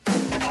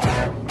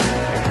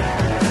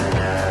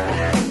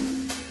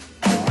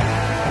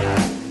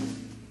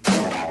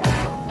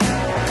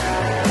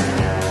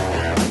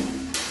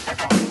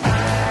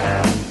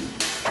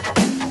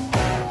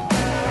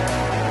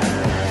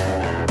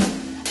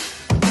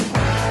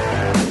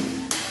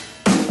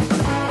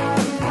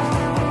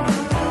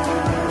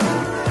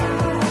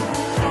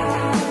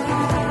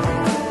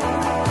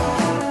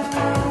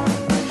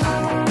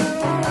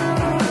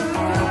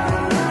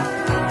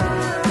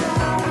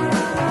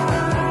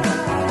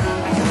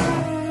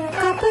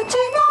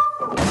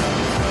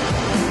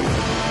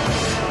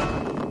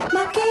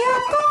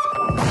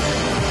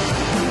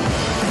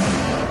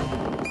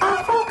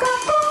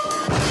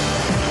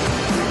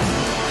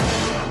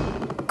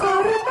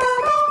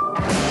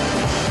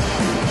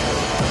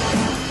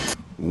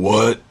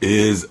What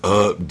is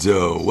up,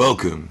 Doe?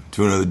 Welcome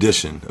to another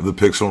edition of the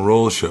Pixel and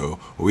Roll Show,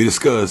 where we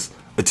discuss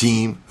a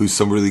team whose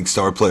Summer League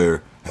star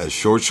player has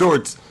short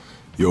shorts,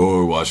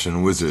 your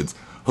Washington Wizards.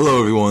 Hello,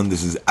 everyone.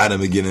 This is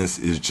Adam McGinnis.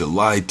 It is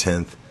July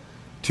 10th,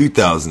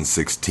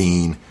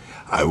 2016.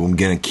 I'm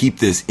going to keep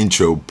this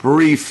intro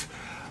brief.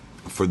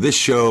 For this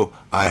show,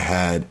 I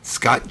had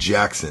Scott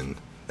Jackson,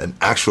 an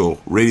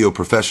actual radio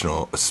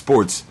professional, a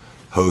sports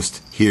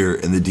host here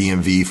in the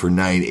DMV for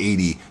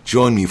 980,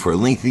 join me for a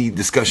lengthy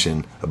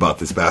discussion about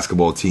this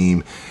basketball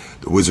team,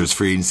 the Wizards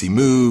free agency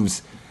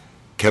moves,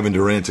 Kevin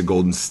Durant to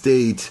Golden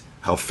State,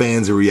 how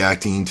fans are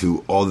reacting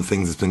to all the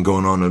things that's been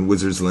going on in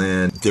Wizards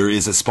land. There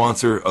is a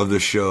sponsor of the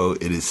show.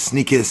 It is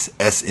Sneakis,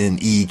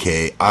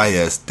 SNEKIS.com,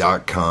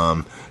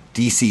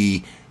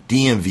 DC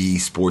DMV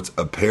Sports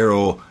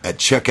Apparel. At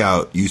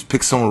checkout, use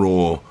Pixel and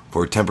Roll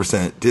for a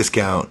 10%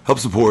 discount. Help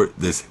support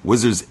this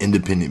Wizards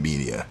independent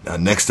media. Now,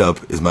 next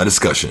up is my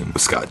discussion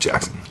with Scott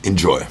Jackson.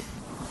 Enjoy.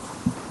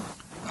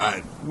 All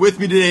right,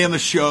 with me today on the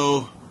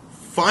show,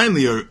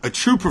 finally a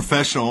true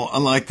professional,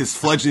 unlike this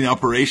fledgling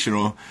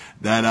operational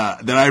that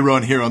I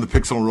run here on the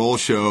Pixel and Roll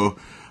Show,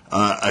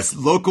 a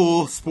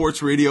local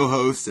sports radio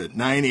host at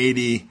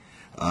 980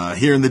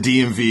 here in the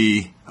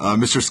DMV,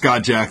 Mr.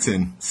 Scott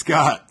Jackson.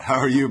 Scott, how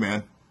are you,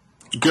 man?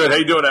 Good. How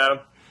you doing, Adam?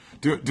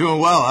 Doing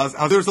well.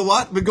 There's a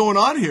lot been going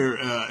on here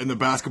in the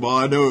basketball.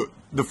 I know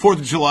the 4th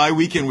of July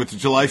weekend, with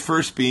July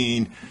 1st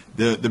being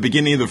the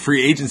beginning of the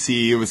free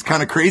agency, it was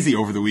kind of crazy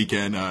over the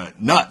weekend.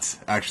 Nuts,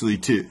 actually,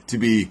 to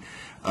be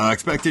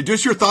expected.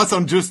 Just your thoughts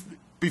on, just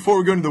before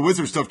we go into the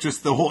Wizard stuff,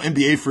 just the whole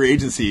NBA free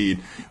agency,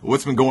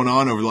 what's been going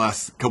on over the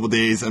last couple of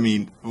days. I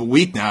mean, a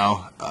week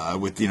now,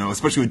 with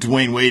especially with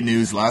Dwayne Wade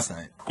news last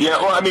night.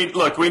 Yeah, well, I mean,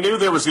 look, we knew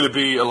there was going to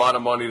be a lot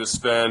of money to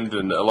spend,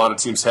 and a lot of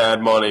teams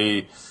had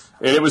money.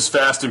 And it was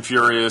fast and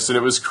furious, and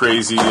it was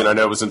crazy, and I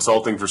know it was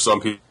insulting for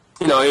some people.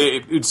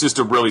 It's just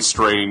a really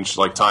strange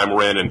time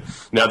we're in, and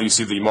now that you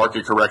see the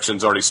market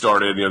corrections already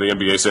started, the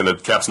NBA saying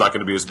that cap's not going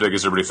to be as big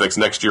as everybody thinks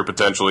next year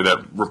potentially.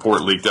 That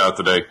report leaked out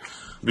today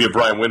via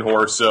Brian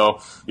Windhorst.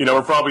 So,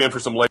 we're probably in for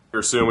some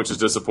later soon, which is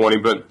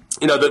disappointing. But,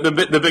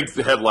 the big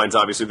headlines,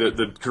 obviously,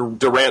 the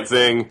Durant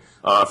thing,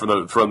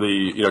 from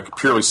the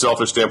purely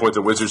selfish standpoint,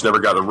 the Wizards never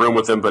got a room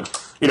with him. But,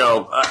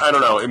 I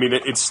don't know. I mean,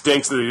 it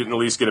stinks that they didn't at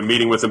least get a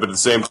meeting with him, but at the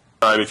same time,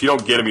 if you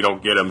don't get him, you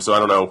don't get him. So I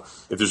don't know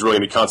if there's really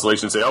any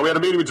consolation to say, we had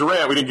a meeting with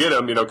Durant, we didn't get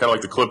him, kind of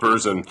like the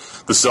Clippers and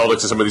the Celtics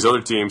and some of these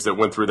other teams that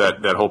went through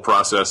that whole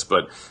process.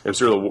 But I'm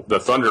sure the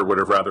Thunder would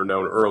have rather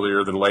known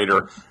earlier than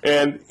later.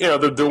 And,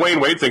 the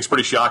Dwayne Wade thing's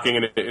pretty shocking,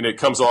 and it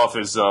comes off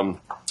as,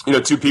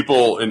 two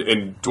people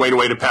in Dwayne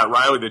Wade and Pat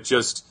Riley that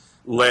just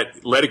let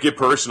it get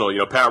personal.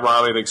 Pat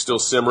Riley, I think, still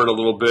simmering a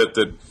little bit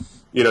that,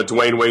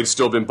 Dwayne Wade's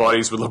still been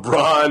buddies with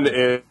LeBron,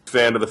 and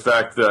fan of the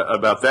fact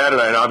about that.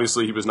 And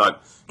obviously he was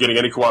not getting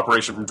any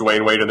cooperation from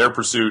Dwayne Wade in their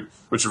pursuit,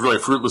 which was really a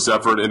fruitless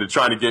effort, into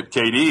trying to get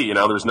KD.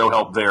 There's no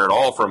help there at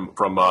all from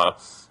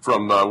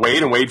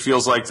Wade, and Wade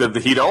feels like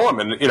the Heat owe him.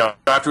 And,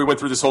 after we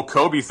went through this whole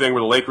Kobe thing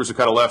where the Lakers were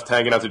kind of left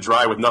hanging out to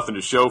dry with nothing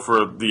to show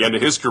for the end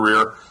of his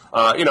career,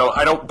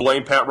 I don't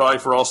blame Pat Riley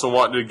for also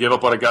wanting to give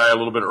up on a guy a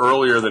little bit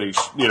earlier than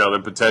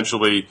than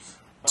potentially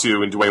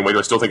to, and Dwayne Wade,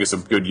 I still think it's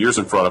some good years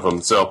in front of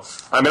him. So,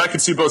 I mean, I can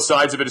see both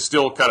sides of it. It's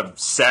still kind of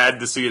sad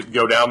to see it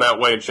go down that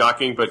way and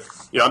shocking, but,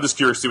 I'm just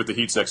curious to see what the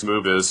Heat's next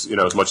move is,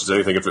 as much as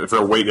anything. If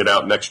they're waiting it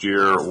out next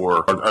year,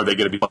 or are they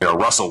going to be a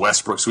Russell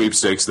Westbrook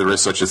sweepstakes, there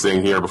is such a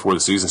thing here before the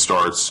season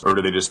starts, or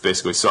do they just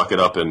basically suck it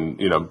up and,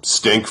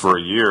 stink for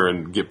a year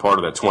and get part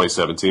of that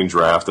 2017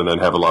 draft and then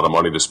have a lot of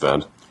money to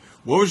spend?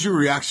 What was your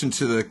reaction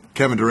to the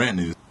Kevin Durant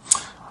news?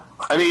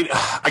 I mean,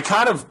 I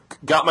kind of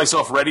got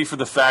myself ready for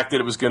the fact that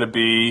it was going to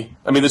be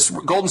 – this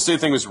Golden State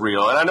thing was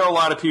real. And I know a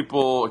lot of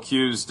people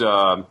accused,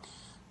 Adrian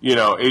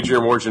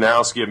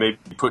Wojnarowski of maybe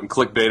putting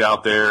clickbait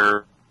out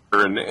there,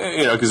 and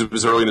because it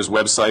was early in his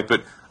website.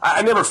 But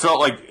I never felt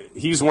like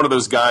he's one of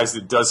those guys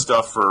that does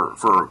stuff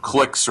for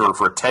clicks or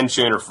for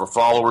attention or for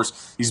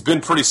followers. He's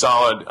been pretty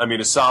solid. I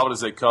mean, as solid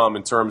as they come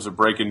in terms of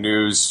breaking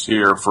news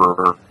here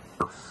for –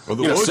 the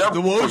Woj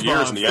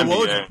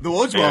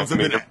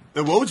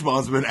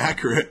bombs have been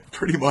accurate,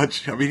 pretty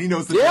much. I mean, he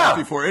knows the draft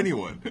before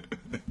anyone.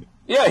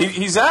 Yeah,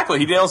 exactly.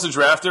 He nails the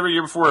draft every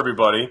year before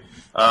everybody.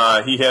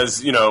 He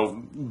has,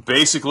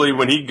 basically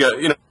when he got,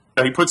 he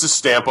puts a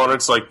stamp on it.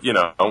 It's like,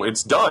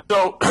 it's done.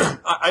 So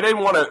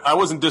I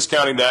wasn't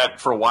discounting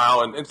that for a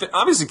while. And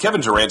obviously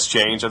Kevin Durant's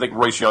changed. I think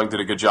Royce Young did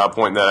a good job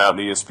pointing that out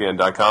in the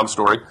ESPN.com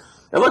story.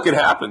 And look, it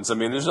happens. I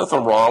mean, there's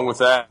nothing wrong with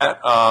that.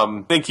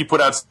 I think he put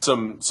out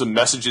some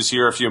messages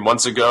here a few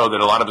months ago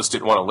that a lot of us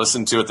didn't want to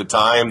listen to at the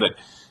time, that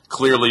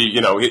clearly,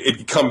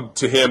 it'd come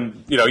to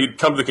him, he'd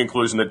come to the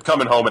conclusion that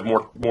coming home had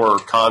more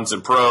cons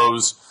than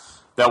pros.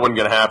 That wasn't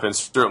going to happen.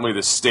 Certainly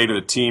the state of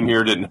the team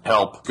here didn't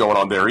help going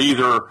on there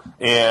either.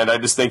 And I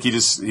just think he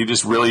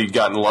just really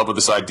got in love with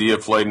this idea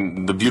of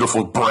playing the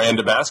beautiful brand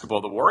of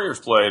basketball the Warriors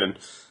played. And,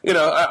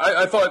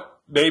 I thought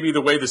maybe the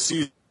way the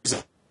season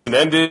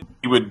ended,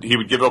 he would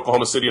give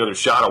Oklahoma City another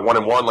shot, a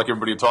 1-1, like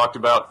everybody had talked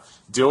about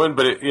doing,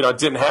 but it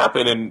didn't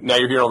happen. And now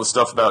you're hearing all this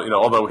stuff about,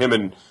 although him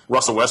and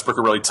Russell Westbrook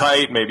are really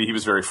tight, maybe he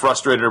was very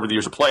frustrated over the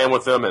years of playing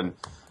with them, and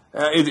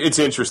it's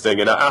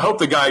interesting. And I hope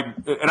the guy,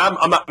 and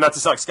I'm not to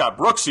sound like Scott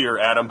Brooks here,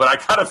 Adam, but I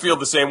kind of feel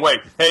the same way.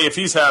 Hey, if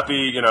he's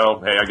happy, hey,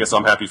 I guess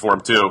I'm happy for him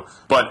too.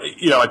 But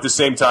at the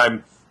same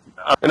time,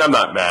 and I'm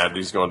not mad that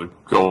he's going to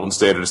Golden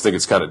State. I just think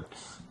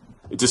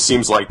it just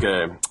seems like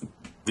the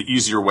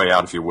easier way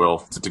out, if you will,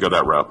 to go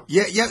that route.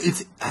 Yeah.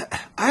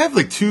 I have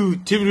like two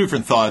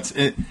different thoughts.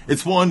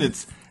 It's one,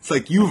 it's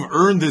like you've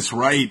earned this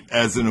right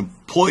as an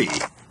employee,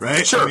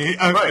 right? Sure.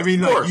 I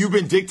mean, like you've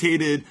been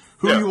dictated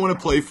who you want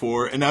to play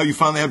for, and now you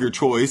finally have your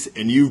choice,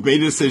 and you've made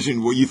a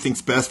decision what you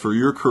think's best for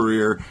your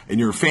career and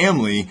your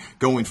family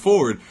going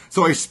forward.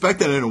 So I respect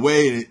that in a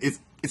way.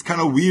 It's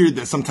kind of weird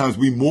that sometimes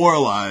we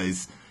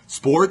moralize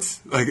sports,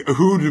 like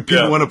who do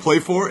people want to play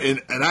for, and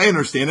I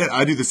understand it.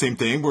 I do the same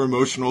thing. We're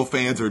emotional.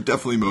 Fans are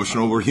definitely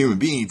emotional. We're human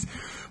beings.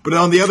 But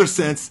on the other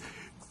sense,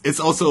 it's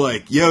also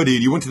like, yo,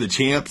 dude, you went to the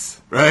champs,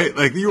 right?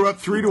 Like you were up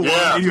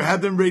 3-1 and you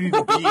had them ready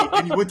to beat,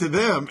 and you went to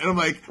them. And I'm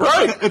like,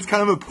 it's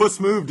kind of a puss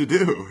move to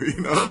do,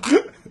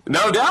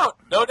 No doubt.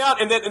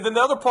 And then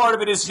the other part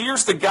of it is,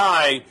 here's the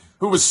guy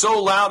who was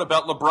so loud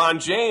about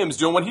LeBron James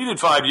doing what he did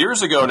 5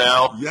 years ago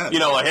now. Yes.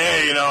 Like,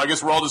 hey, I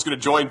guess we're all just going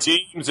to join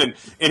teams. And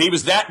he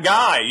was that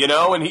guy,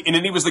 and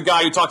then he was the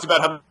guy who talked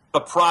about how the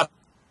process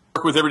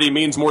with everybody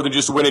means more than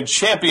just winning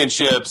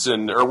championships or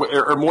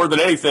more than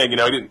anything. He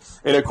didn't,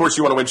 and of course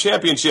you want to win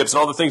championships and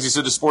all the things he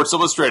said to Sports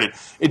Illustrated.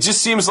 It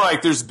just seems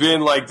like there's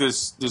been like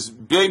this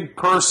big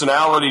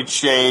personality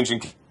change,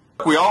 and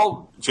we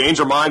all change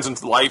our minds in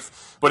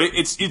life. But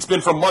it's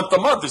been from month to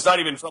month. It's not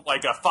even from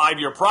like a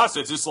 5-year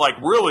process. It's like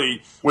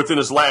really within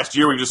this last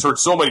year, we've just heard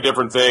so many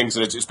different things,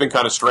 and it's been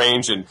kind of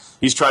strange. And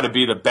he's trying to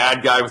be the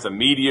bad guy with the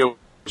media.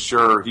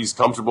 Sure, he's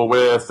comfortable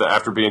with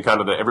after being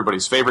kind of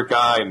everybody's favorite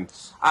guy. And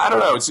I don't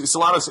know. It's a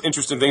lot of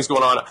interesting things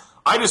going on.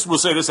 I just will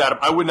say this, Adam.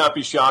 I would not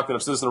be shocked, and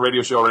I've said this on the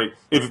radio show already,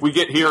 if we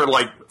get here in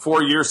like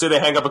 4 years, say they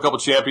hang up a couple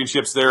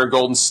championships there in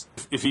Golden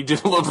State, if he did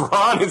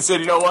LeBron and said,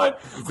 you know what,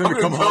 I'm going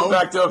to go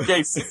back to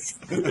OKC.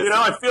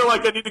 I feel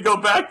like I need to go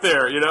back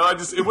there.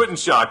 It wouldn't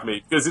shock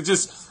me,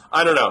 because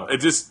I don't know.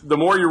 The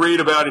more you read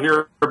about it,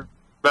 hear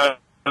about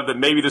that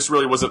maybe this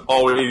really wasn't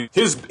always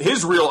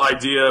his real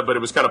idea, but it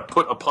was kind of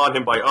put upon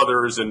him by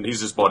others, and he's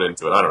just bought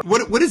into it. I don't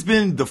know. What has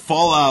been the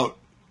fallout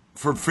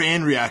for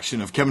fan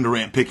reaction of Kevin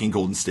Durant picking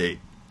Golden State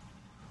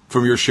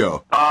from your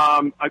show?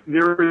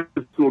 There is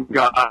some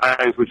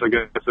guys, which I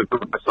guess I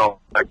put myself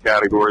in that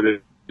category,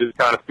 that just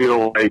kind of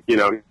feel like,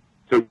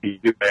 so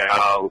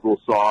a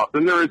little soft.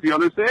 And there is the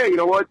others saying, you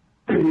know what?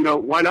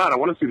 Why not? I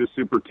want to see the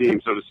super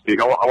team, so to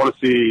speak. I want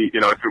to see,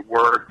 if it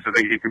works. I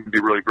think he could be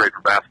really great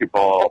for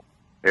basketball.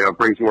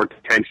 Brings more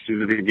attention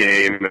to the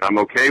game, and I'm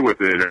okay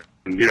with it.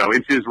 And,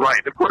 it's his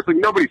right. Of course,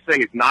 nobody's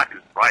saying it's not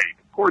his right.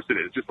 Of course it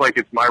is. Just like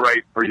it's my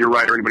right or your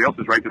right or anybody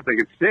else's right to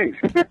think it stinks.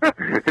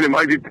 And it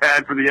might be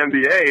bad for the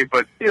NBA,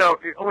 but,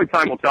 only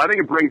time will tell. I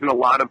think it brings in a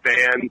lot of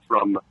fans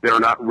that are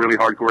not really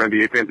hardcore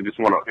NBA fans that just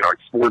want to,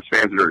 sports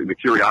fans that are the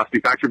curiosity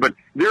factor. But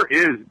there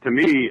is, to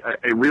me,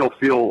 a real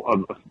feel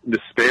of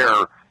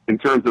despair in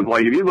terms of,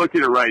 like, if you look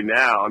at it right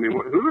now, who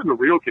are the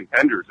real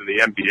contenders in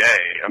the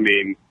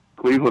NBA?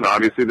 Cleveland,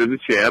 obviously, they're the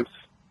champs,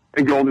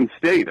 and Golden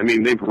State.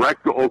 They've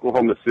wrecked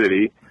Oklahoma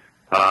City.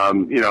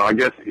 I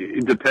guess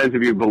it depends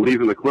if you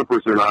believe in the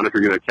Clippers or not, if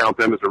you're going to count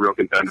them as a real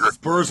contender.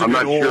 Spurs are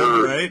not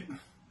sure. Right?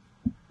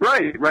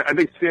 Right. I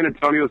think San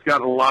Antonio's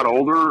gotten a lot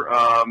older,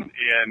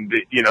 and,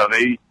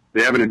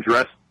 they haven't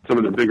addressed some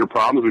of the bigger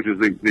problems, which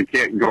is they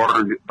can't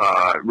guard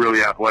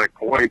really athletic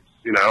points.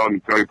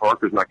 Tony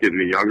Parker's not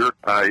getting any younger,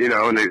 and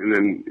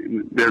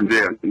then they're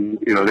dead.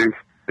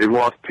 They've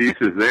lost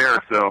pieces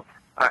there, so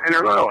I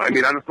don't know. I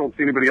just don't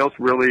see anybody else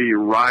really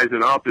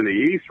rising up in the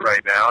East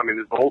right now.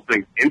 This whole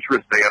thing's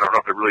interesting. I don't know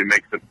if it really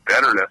makes it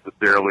better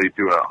necessarily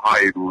to a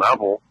high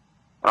level.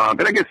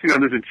 But I guess,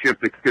 there's a chip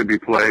that could be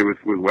played with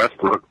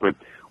Westbrook, but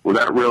will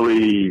that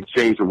really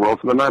change the world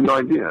for them? I have no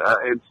idea.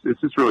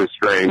 It's just really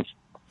strange.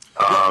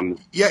 In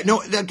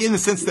the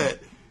sense that,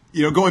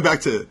 going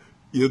back to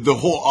the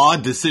whole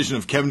odd decision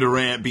of Kevin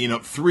Durant being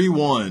up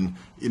 3-1,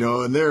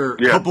 and they're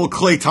a couple of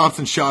Klay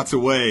Thompson shots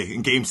away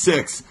in Game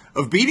 6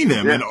 of beating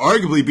them and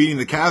arguably beating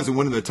the Cavs and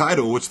winning the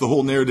title, which the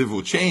whole narrative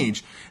will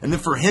change. And then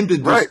for him to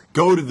just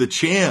go to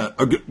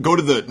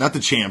the not the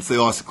champs, they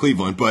lost to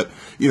Cleveland, but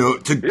go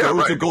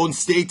to Golden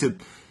State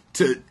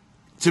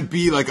to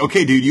be like,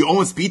 okay, dude, you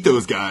almost beat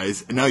those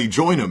guys, and now you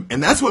join them.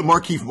 And that's what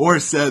Markieff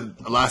Morris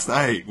said last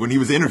night when he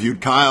was interviewed.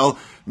 Kyle,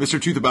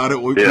 Mr. Truth About It,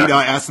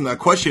 I asked him that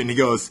question. He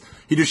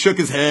just shook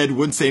his head,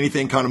 wouldn't say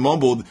anything, kind of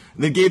mumbled,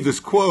 and then gave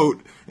this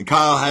quote, and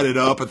Kyle had it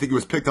up. I think it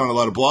was picked on a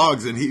lot of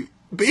blogs, and he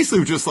basically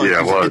was just like,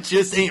 it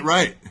just ain't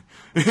right.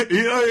 He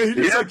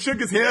just like shook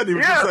his hand. He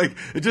was just like,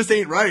 it just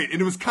ain't right.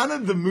 And it was kind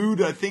of the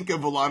mood, I think,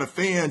 of a lot of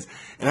fans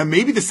and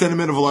maybe the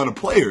sentiment of a lot of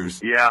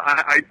players. Yeah,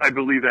 I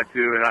believe that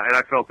too. And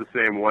I felt the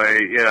same way,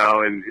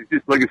 and it's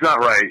just like, it's not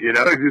right, it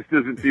just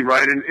doesn't seem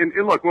right. And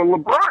look, when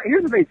LeBron,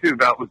 here's the thing too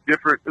about what's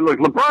different. Look,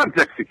 LeBron's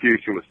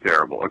execution was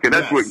terrible. Okay.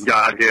 That's what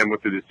got him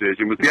with the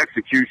decision, was the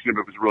execution of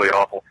it was really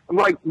awful. I'm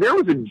like, there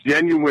was a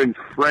genuine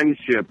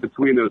friendship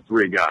between those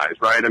three guys,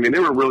 right? I mean, they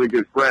were really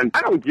good friends.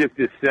 I don't get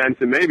this sense,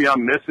 and maybe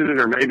I'm missing it,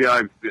 or maybe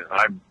I've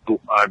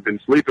been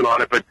sleeping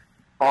on it, but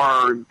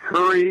are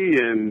Curry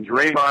and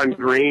Draymond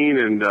Green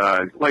and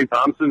Klay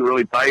Thompson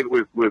really tight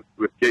with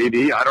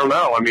KD? I don't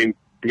know. I mean,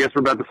 I guess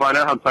we're about to find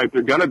out how tight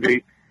they're going to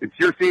be. It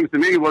sure seems to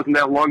me it wasn't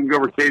that long ago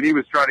where KD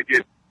was trying to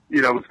get,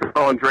 was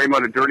calling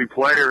Draymond a dirty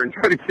player and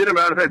trying to get him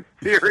out of that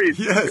series.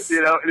 Yes.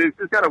 And it's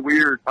just kind of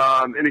weird.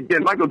 And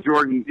again, Michael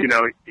Jordan,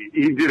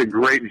 he did a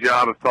great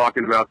job of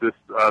talking about this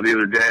the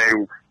other day.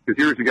 Because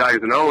here's a guy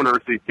who's an owner,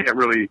 so you can't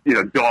really,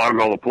 dog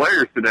all the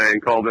players today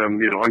and call them,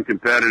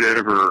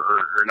 uncompetitive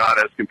or not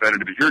as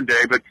competitive as your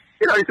day. But,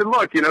 he said,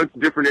 look, it's a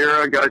different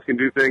era. Guys can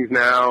do things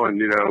now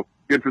and,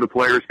 good for the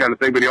players kind of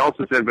thing. But he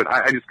also said, but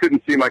I just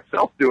couldn't see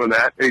myself doing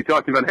that. And he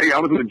talked about, hey, I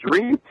was on the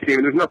dream team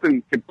and there's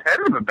nothing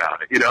competitive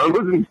about it. It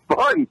wasn't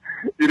fun.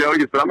 He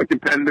said, I'm a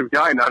competitive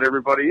guy. Not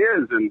everybody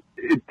is. And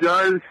it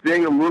does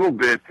sting a little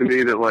bit to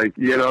me that, like,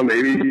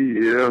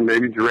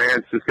 maybe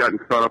Durant's just gotten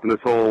caught up in this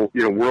whole,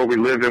 world we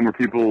live in where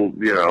people,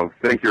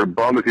 think you're a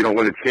bum if you don't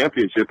win a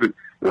championship. But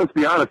let's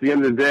be honest, at the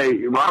end of the day,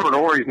 Robert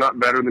Horry's not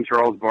better than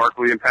Charles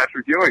Barkley and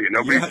Patrick Ewing. And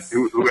nobody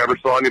who ever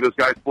saw any of those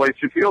guys play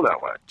should feel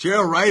that way.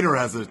 J.R. Ryder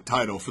has a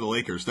title for the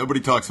Lakers. Nobody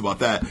talks about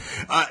that.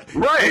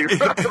 Right.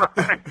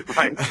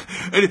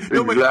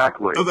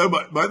 Exactly.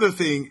 My other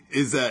thing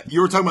is that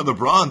you were talking about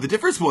LeBron. The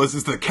difference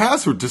is the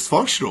Cavs were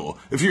dysfunctional.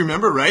 If you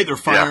remember, right? They're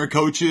firing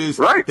coaches.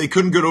 Right. They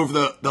couldn't get over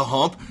the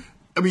hump.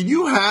 I mean,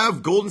 you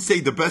have Golden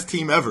State, the best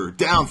team ever,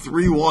 down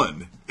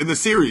 3-1 in the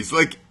series.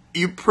 Like,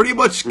 you pretty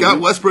much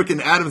got Westbrook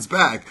and Adams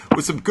back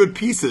with some good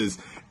pieces,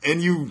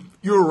 and you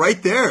were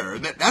right there.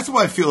 That's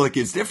why I feel like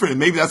it's different, and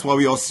maybe that's why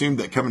we all assumed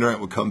that Kevin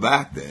Durant would come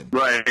back then.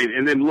 Right,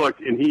 and then look,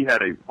 and he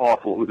had a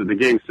awful, was it the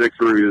Game 6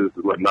 where he was,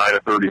 9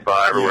 of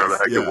 35 or whatever the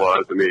heck it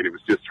was? I mean, it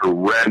was just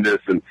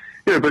horrendous, and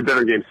but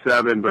better Game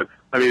 7, but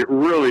I mean, it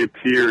really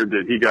appeared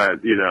that he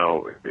got,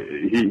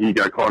 he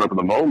got caught up in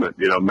the moment,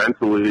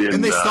 mentally.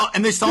 And they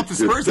stopped the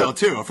Spurs out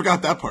too. I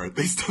forgot that part.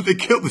 They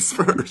killed the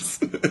Spurs.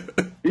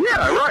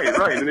 Yeah, right.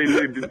 And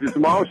they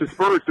demolished the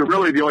Spurs. So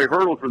really, the only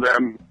hurdle for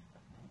them,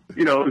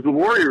 is the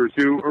Warriors,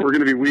 who are going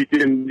to be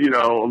weakened,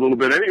 a little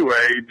bit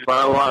anyway,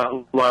 by a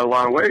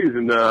lot of ways,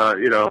 and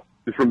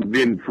just from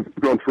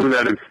going through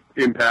that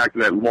impact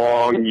of that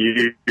long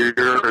year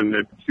and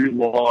the 2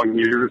 long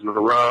years in a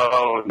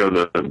row,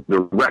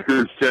 the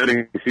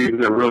record-setting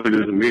season that really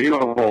doesn't mean a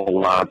whole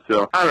lot.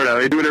 So I don't know.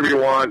 You do whatever you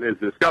want. As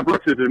Scott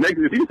Brooks says,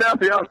 if he's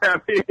happy, I'm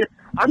happy.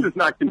 I'm just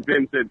not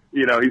convinced that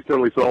he's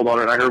totally sold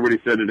on it. I heard what he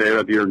said today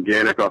about the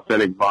organic,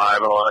 authentic vibe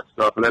and all that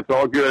stuff, and that's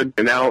all good.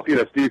 And now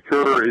Steve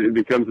Kerr, it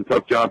becomes a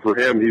tough job for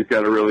him. He's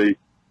got to really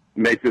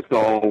make this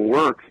all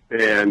work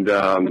and,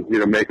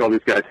 make all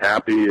these guys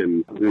happy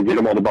and get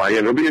them all to buy in.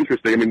 It'll be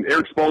interesting. I mean,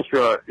 Eric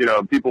Spoelstra,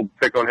 people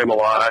pick on him a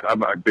lot.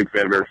 I'm a big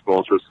fan of Eric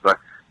Spoelstra. I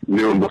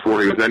knew him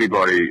before he was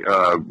anybody,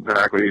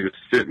 back when he was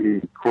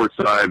sitting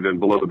courtside and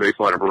below the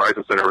baseline of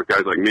Verizon Center with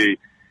guys like me.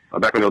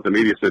 Back when the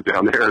media sit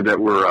down there that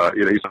were, I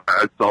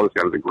saw this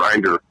guy was a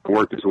grinder,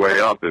 worked his way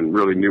up and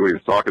really knew what he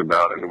was talking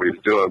about and what he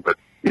was doing. But,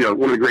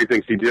 one of the great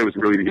things he did was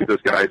really to get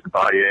those guys to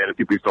buy in. And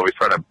people used to always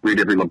try to read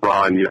every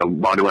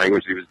LeBron, body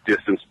language. He was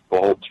distanced,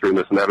 Spoelstra, and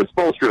this and that. But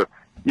Spoelstra,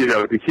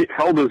 he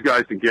held those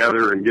guys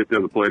together and get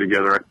them to play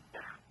together,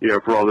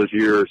 for all those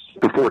years,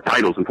 for 4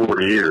 titles in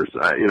 4 years.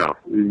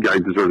 The guy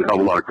deserves a hell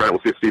of a lot of credit.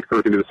 We'll see if Steve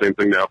Kerr can do the same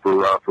thing now for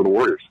the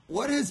Warriors.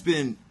 What has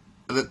been...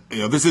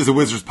 this is a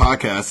Wizards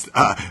podcast.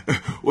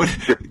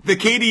 The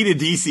KD to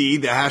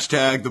DC, the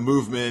hashtag, the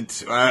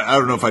movement, I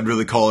don't know if I'd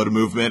really call it a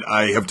movement.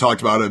 I have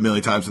talked about it a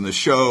million times on the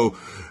show.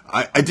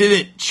 I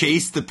didn't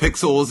chase the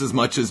pixels as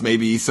much as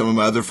maybe some of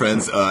my other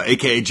friends,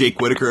 a.k.a. Jake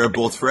Whitaker of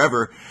Bolts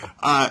Forever.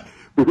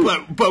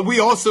 But we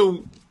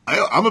also...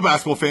 I'm a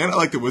basketball fan. I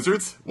like the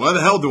Wizards. Why the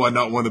hell do I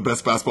not want the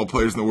best basketball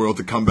players in the world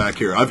to come back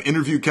here? I've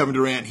interviewed Kevin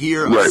Durant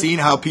here. Right. I've seen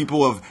how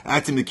people have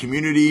acted in the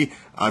community.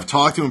 I've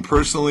talked to him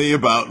personally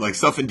about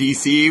stuff in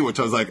DC, which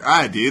I was like, all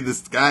right, dude,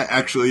 this guy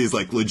actually is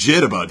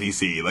legit about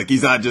DC.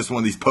 He's not just one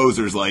of these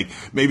posers,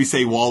 maybe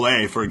say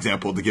Wale, for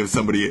example, to give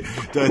somebody,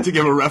 to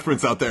give a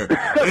reference out there.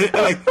 Where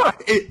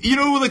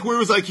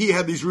it was he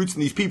had these roots in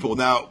these people.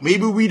 Now,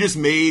 maybe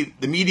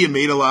the media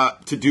made a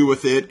lot to do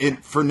with it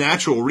and for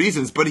natural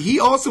reasons, but he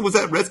also was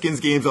at Redskins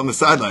games on the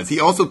sidelines. He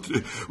also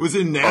was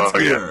in Nats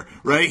gear,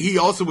 right? He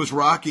also was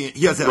rocking,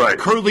 he has that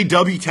curly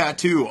W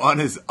tattoo on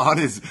his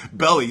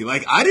belly.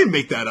 I didn't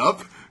make that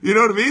up. You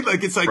know what I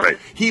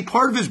mean?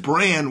 Part of his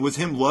brand was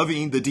him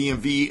loving the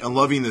DMV and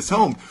loving this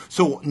home.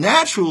 So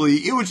naturally,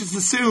 it was just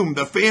assumed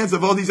the fans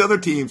of all these other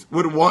teams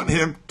would want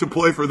him to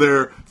play for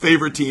their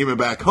favorite team and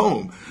back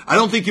home. I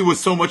don't think it was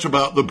so much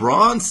about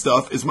LeBron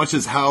stuff as much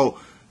as how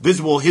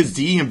visible his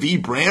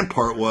DMV brand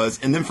part was,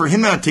 and then for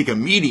him not to take a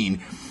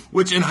meeting,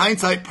 which in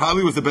hindsight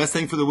probably was the best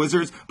thing for the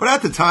Wizards, but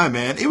at the time,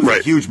 man, it was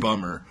a huge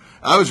bummer.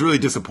 I was really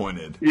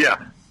disappointed. Yeah,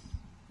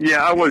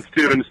 I was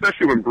too, and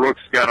especially when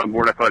Brooks got on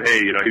board, I thought, hey,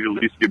 he'd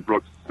at least give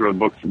Brooks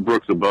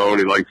a bone.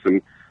 He likes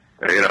him,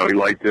 he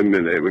liked him,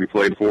 and when he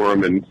played for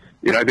him, and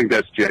I think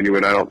that's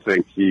genuine. I don't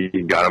think he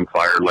got him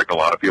fired like a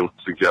lot of people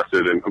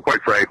suggested, and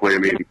quite frankly, I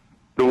mean,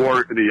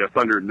 the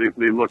Thunder,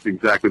 they looked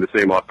exactly the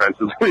same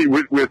offensively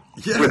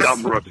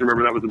without Brooks.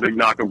 Remember, that was a big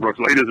knock on Brooks.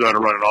 Well, he doesn't know how to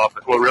run an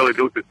offense. Well, really,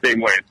 they look the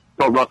same way.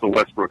 So Russell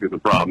Westbrook is the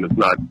problem. It's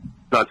not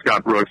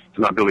Scott Brooks. It's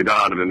not Billy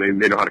Donovan.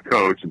 They know how to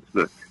coach. It's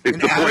the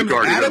point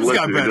guard who does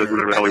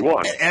whatever the hell he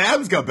wants. And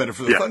Adams got better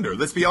for the Thunder.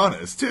 Let's be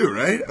honest, too,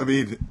 right? I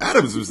mean,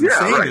 Adams was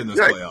insane in those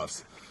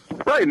playoffs.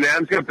 Right, and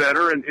Adams got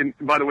better. And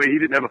by the way, he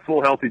didn't have a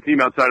full healthy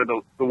team outside of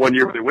the 1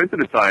 year where they went to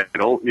the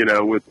title.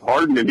 With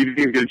Harden, and he didn't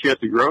even get a chance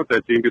to grow with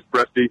that team because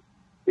Presti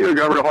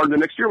got rid of Harden the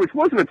next year, which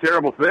wasn't a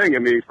terrible thing. I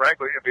mean,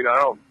 frankly,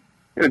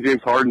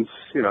 James Harden's,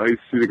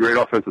 he's a great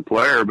offensitive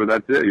player, but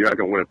that's it. You're not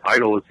going to win a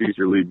title if he's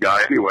your lead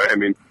guy anyway. I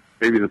mean,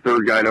 maybe the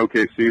third guy in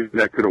OKC,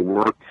 that could have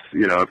worked,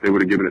 if they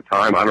would have given it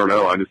time. I don't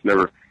know. I just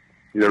never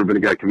been a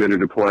guy committed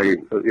to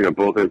playing,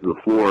 both ends of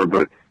the floor,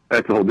 but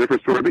that's a whole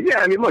different story. But yeah,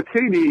 I mean, look,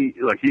 KD,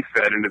 he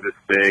fed into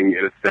this thing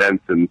in a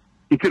sense, and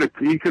he could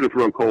have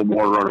thrown cold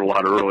water on it a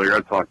lot earlier.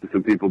 I've talked to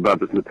some people about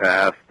this in the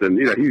past, and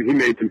he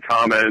made some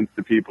comments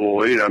to people,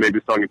 maybe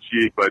tongue in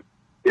cheek, but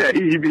yeah,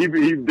 he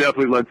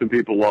definitely led some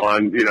people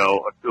on,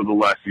 over the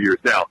last few years.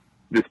 Now,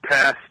 this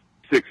past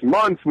 6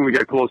 months when we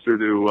got closer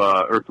to,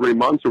 or 3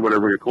 months or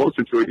whatever, we got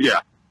closer to it, yeah,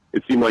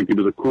 it seemed like it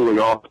was a cooling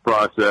off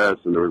process,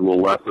 and there was a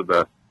little less of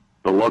the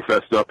love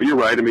fest stuff. But you're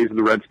right. I mean,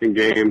 the Redskin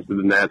games, the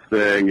Nats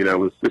thing, it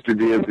was Mr.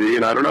 DMV,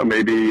 and I don't know,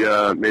 maybe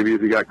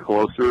as he got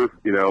closer,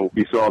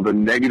 he saw the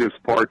negatives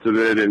parts of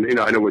it, and,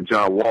 I know what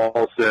John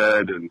Wall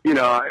said, and,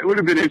 it would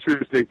have been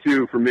interesting,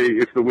 too, for me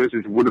if the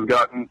Wizards would have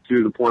gotten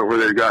to the point where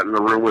they got in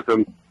the room with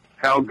him,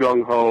 how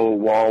gung-ho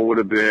Wall would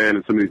have been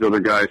and some of these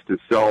other guys to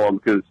sell him,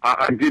 because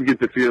I did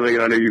get the feeling,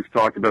 and I know you've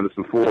talked about this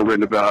before,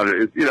 written about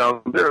it, there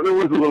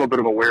was a little bit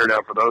of a wear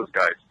down for those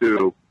guys,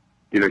 too.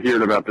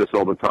 Hearing about this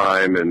all the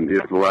time, and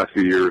for the last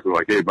few years, we're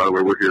like, hey, by the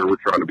way, we're here, we're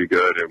trying to be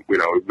good, and we've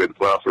made the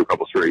playoffs for a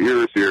couple straight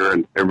years here,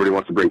 and everybody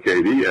wants to bring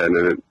KD in,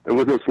 and it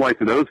wasn't a slight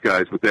to those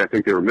guys, but I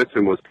think they were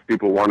missing was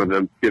people wanted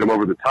them to get him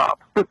over the top.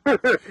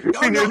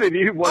 They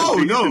needed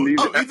one piece,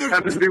 and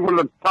happens to be one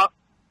of the top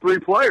three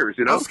players,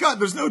 Well, Scott,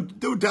 there's no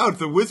doubt if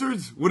the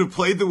Wizards would have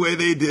played the way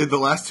they did the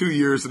last 2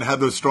 years and had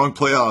those strong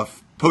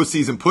playoff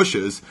postseason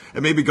pushes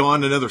and maybe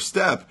gone another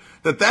step,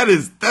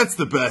 that's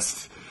the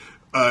best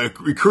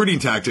recruiting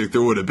tactic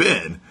there would have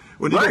been.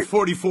 When you go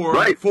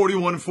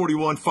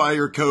 41-41, fire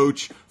your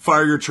coach,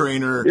 fire your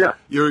trainer. Yeah.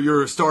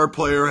 Your star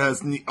player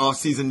has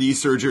off-season knee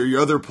surgery.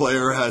 Your other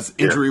player has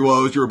injury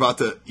woes. You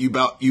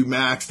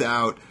maxed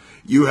out.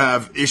 You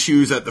have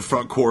issues at the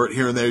front court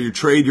here and there. You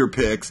trade your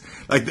picks.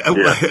 Like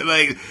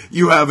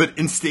you have an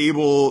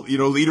unstable,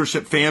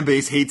 leadership. Fan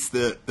base hates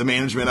the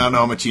management. I don't know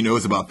how much he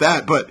knows about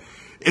that, but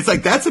it's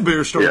like that's a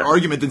bigger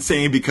argument than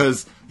saying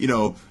because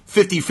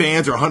 50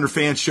 fans or 100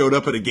 fans showed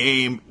up at a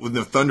game when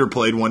the Thunder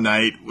played one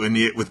night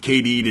with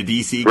KD to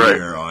DC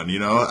gear on.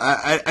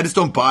 I just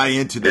don't buy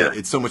into that.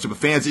 It's so much of a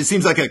fan. It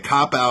seems like a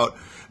cop out,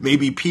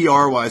 maybe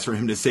PR wise, for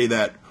him to say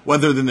that,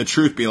 rather than the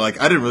truth being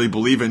like, I didn't really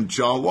believe in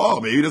John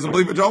Wall. Maybe he doesn't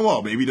believe in John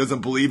Wall. Maybe he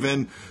doesn't believe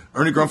in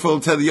Ernie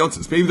Grunfeld, Ted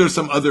Leonsis. Maybe there's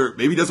some other.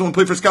 Maybe he doesn't want to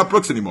play for Scott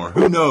Brooks anymore.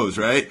 Who knows,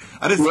 right?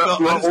 I just felt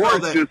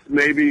that just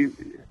maybe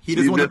he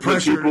doesn't want the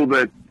pressure.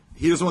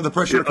 He doesn't want the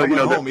pressure to come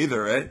home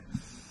either, right?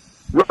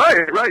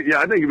 Right. Yeah,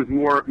 I think it was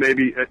more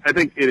maybe. I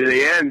think in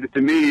the end,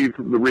 to me,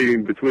 from the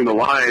reading between the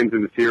lines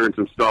and just hearing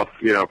some stuff,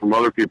 from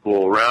other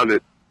people around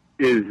it,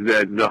 is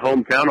that the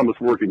hometown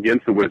almost worked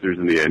against the Wizards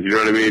in the end. You know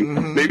what I mean?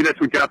 Mm-hmm. Maybe that's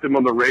what got them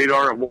on the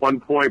radar at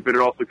one point, but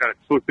it also kind of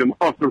took them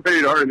off the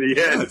radar in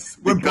the end. Yes.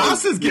 When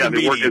Boston's getting a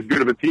meeting, they weren't as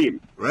good of a team,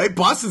 right?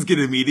 Boston's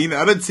getting a meeting.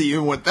 I didn't see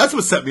even what. That's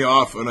what set me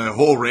off on a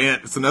whole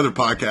rant. It's another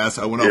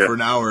podcast. I went on for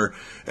an hour,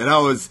 and I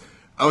was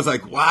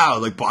like, wow,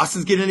 like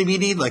Boston's getting a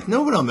meeting? Like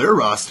no one on their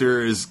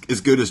roster is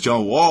as good as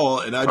John Wall,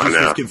 and I just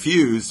was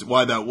confused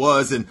why that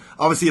was. And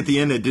obviously at the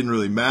end it didn't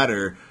really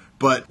matter.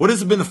 But what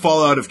has been the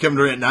fallout of Kevin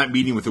Durant not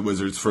meeting with the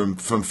Wizards from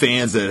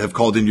fans that have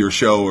called into your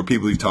show or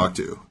people you've talked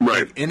to?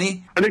 Right. Like,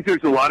 any? I think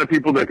there's a lot of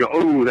people that go,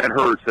 oh, that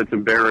hurts, that's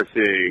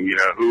embarrassing,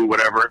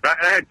 whatever.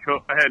 I had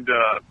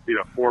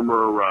former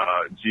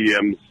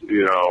GMs,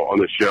 on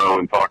the show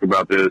and talk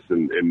about this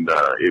and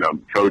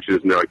coaches,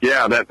 and they're like,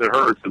 yeah, that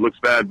hurts, it looks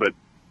bad, but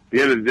at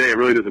the end of the day, it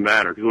really doesn't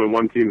matter because only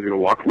one team's going to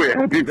walk away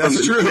happy.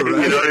 That's true, right?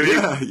 You know what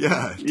I mean?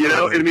 Yeah.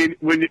 Totally. I mean,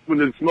 when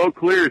the smoke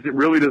clears, it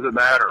really doesn't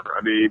matter. I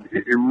mean,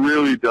 it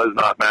really does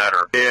not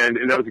matter. And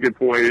that was a good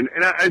point.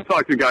 And I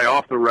talked to a guy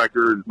off the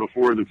record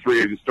before the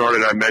free agent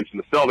started. I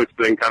mentioned the Celtics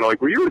thing, kind of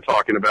like what you were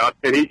talking about.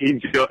 And he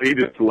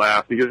just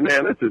laughed. He goes,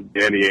 man, this is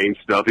Danny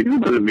Ainge stuff. He goes,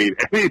 it doesn't mean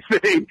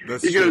anything.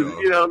 He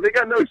goes, they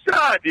got no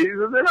shot. He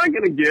says, they're not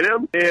going to get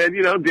him.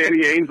 And,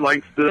 Danny Ainge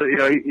likes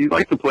to, he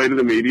likes to play to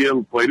the media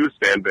and play to his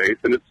fan base.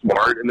 And it's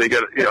smart, and they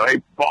get,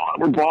 hey,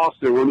 we're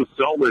Boston, we're the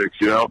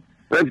Celtics,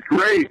 That's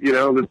great,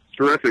 that's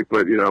terrific,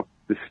 but,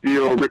 to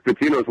steal Rick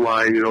Pitino's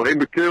line, hey,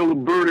 Mikhail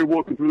Birdie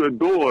walking through that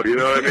door, you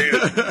know what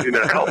I mean?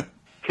 Hell,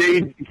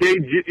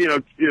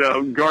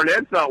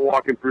 Garnett's not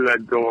walking through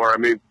that door. I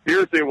mean,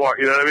 Pearson walk,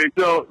 you know what I mean?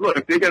 So,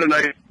 look, they got a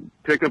nice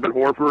pickup at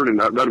Horford, and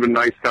that would have been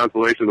nice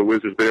consolation the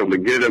Wizards been able to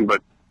get him,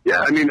 but, yeah,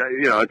 I mean,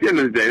 at the end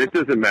of the day, it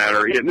doesn't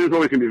matter. Yeah, there's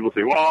always going to be people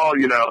say, well,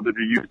 that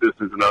you use this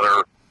as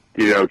another,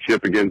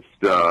 chip against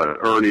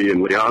Ernie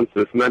and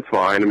Leonsis, and that's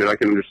fine. I mean, I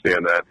can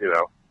understand that,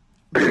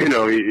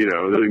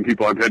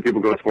 I've had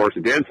people go as far as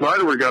Dan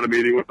Snyder would have got a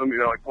meeting with them,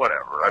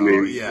 whatever. I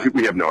mean,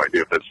 we have no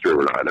idea if that's true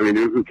or not. I mean,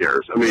 who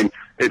cares? I mean,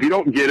 if you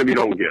don't get him, you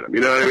don't get him.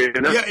 You know what I mean?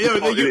 And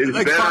it's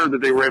like better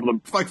that they were able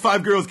to like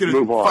five girls get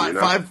move on.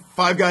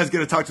 Five guys get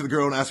to talk to the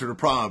girl and ask her to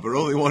prom, but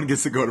only one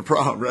gets to go to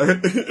prom, right?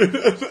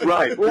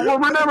 Right. Well,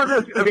 remember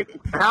this.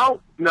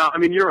 I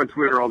mean, you're on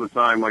Twitter all the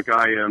time like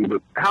I am,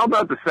 but how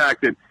about the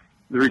fact that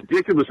the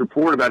ridiculous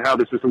report about how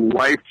this was some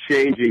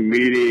life-changing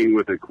meeting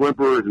with the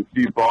Clippers and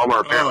Steve Ballmer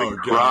apparently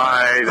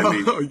cried. I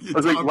mean, I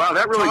was like, wow,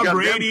 that really got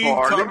them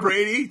far. Tom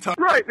Brady.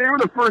 Right, they were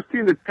the first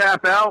team to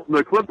tap out.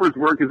 The Clippers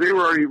were because they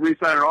were already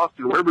re-signing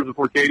Austin Rivers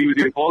before KD was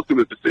even close to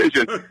his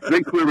decision.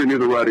 They clearly knew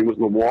the writing was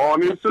on the wall. I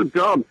mean, it's so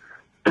dumb.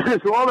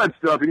 So all that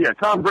stuff, and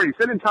Tom Brady.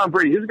 Send in Tom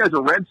Brady. This guy's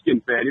a Redskin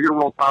fan. You're going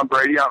to roll Tom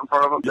Brady out in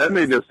front of him? That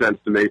made no sense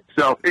to me.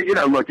 So,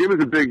 look, it was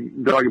a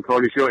big dog and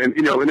pony show. And,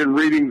 and then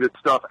reading the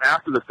stuff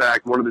after the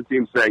fact, one of the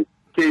teams saying,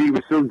 Katie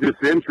was so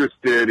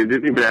disinterested and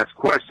didn't even ask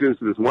questions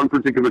to this one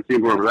particular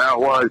team, whoever that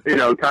was,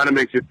 kind of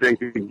makes you think,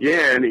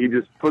 again, he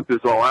just put this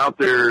all out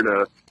there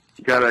to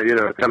kind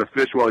of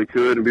fish while he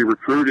could and be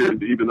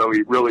recruited, even though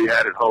he really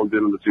had it honed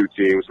in on the two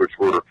teams, which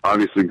were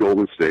obviously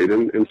Golden State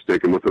and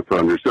sticking with the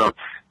Thunder. So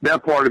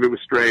that part of it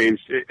was strange.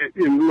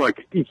 And look,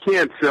 you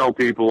can't sell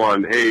people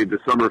on, hey, the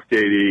summer of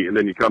KD, and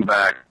then you come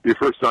back. Your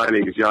first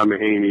signing is John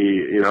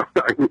Mahaney,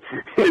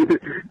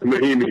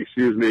 Mahaney,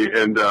 excuse me,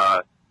 and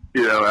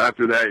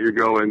after that, you're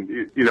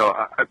going,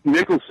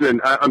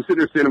 Nicholson, I'm sitting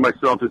there saying to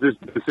myself, is this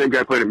the same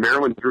guy played at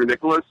Maryland, Drew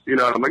Nicholas? And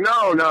I'm like,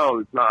 no,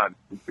 it's not.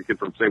 It's the kid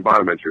from St.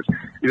 Bonaventures.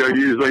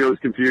 Usually it was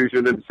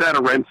confusion. And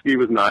Satorensky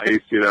was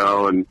nice,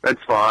 and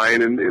that's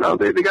fine. And,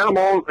 they got them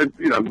all,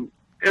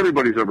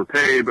 everybody's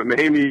overpaid, but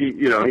Mahaney,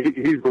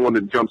 he's the one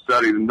that jumps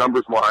out even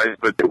numbers-wise.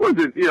 But it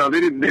wasn't, they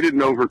didn't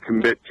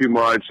overcommit too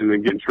much, and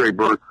then getting Trey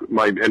Burke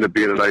might end up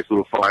being a nice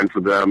little find for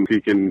them if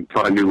he can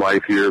find new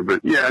life here.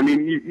 But yeah, I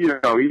mean, you're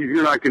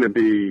not going to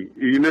be.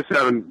 You miss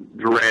out on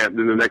Durant,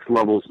 then the next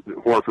level's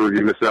Horford.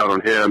 You miss out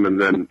on him, and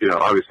then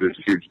obviously there's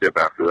a huge dip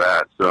after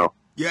that. So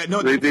yeah,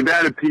 no, they've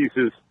added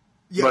pieces.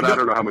 Yeah, but I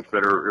don't know how much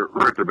better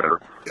or if they're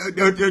better.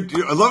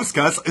 I love it,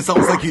 Scott. It's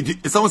almost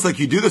like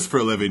you do this for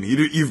a living.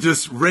 You've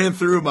just ran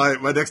through my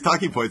next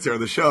talking points here on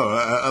the show.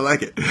 I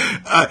like it.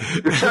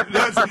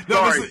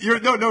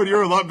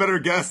 You're a lot better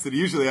guest than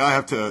usually I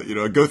have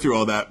to go through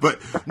all that. But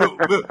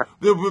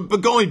but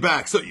going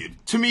back, so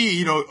to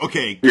me,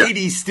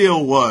 KD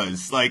still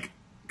was like,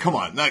 come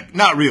on,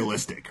 not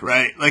realistic,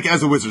 right? Like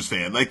as a Wizards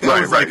fan, like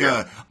that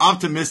was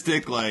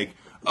optimistic, like.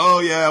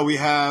 Oh, yeah, we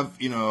have,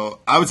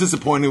 I was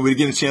disappointed we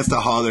didn't get a chance to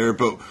holler,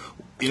 but,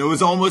 it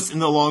was almost in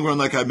the long run,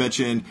 like I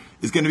mentioned,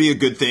 it's going to be a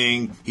good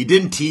thing. He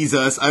didn't tease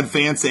us. I had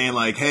fans saying,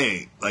 like,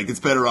 hey, like, it's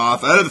better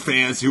off. I had the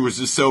fans who was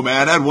just so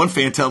mad. I had one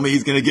fan tell me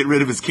he's going to get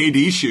rid of his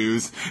KD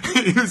shoes.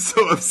 He was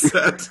so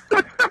upset.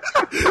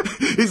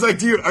 He's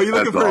like, are you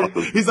looking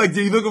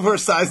for a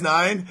size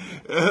 9?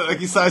 Like,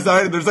 he's size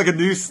 9, and there's like a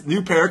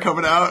new pair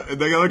coming out.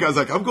 And the other guy's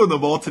like, I'm going to the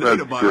mall today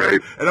to buy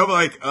it. And I'm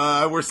like,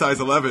 I wear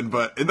size 11.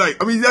 But,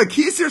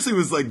 he seriously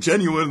was like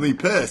genuinely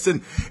pissed.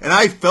 And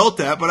I felt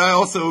that, but I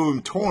also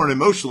am torn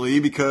emotionally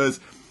because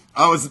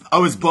I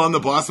was bummed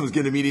that Boston was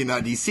getting a meeting,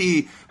 not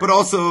DC, but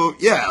also,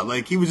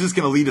 like he was just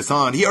going to lead us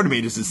on. He already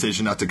made his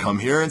decision not to come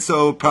here, and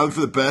so probably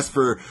for the best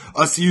for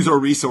us to use our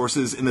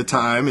resources in the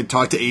time and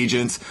talk to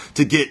agents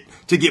to get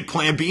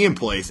Plan B in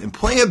place. And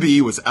Plan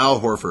B was Al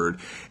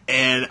Horford.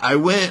 And I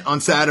went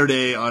on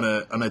Saturday on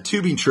a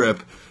tubing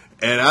trip.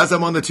 And as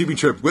I'm on the tubing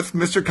trip with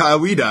Mr. Kyle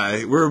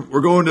Wedai,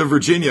 we're going to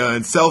Virginia,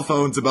 and cell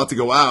phone's about to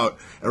go out.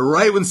 And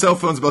right when cell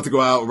phone's about to go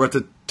out, we're about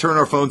to turn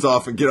our phones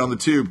off and get on the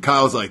tube.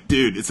 Kyle's like,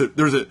 dude,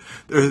 there's a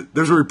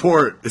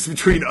report. It's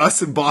between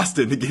us and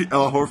Boston to get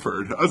Al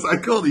Horford. I was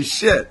like, holy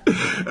shit.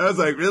 And I was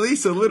like, really?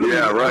 So literally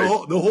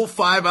the whole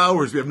 5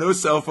 hours, we have no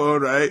cell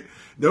phone, right?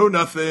 No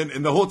nothing.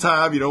 And the whole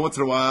time, once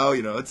in a while,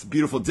 it's a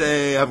beautiful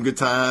day, having good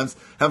times,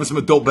 having some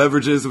adult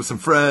beverages with some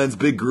friends,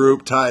 big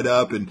group, tied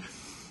up. And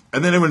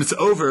then when it's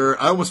over,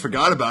 I almost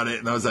forgot about it.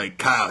 And I was like,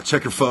 Kyle,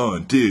 check your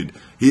phone, dude.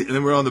 And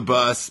then we're on the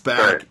bus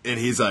back, and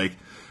he's like,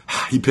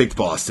 he picked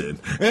Boston.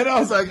 And I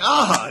was like,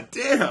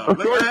 damn. Of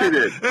course he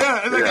did.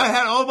 Yeah, and I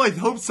had all my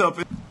hopes up.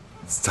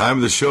 It's time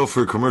of the show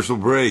for a commercial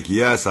break.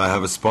 Yes, I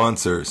have a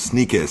sponsor,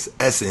 Sneakis,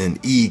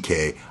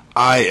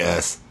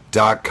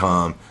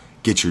 SNEKIS.com.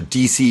 Get your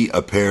DC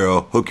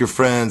apparel. Hook your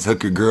friends,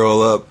 hook your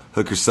girl up,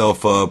 hook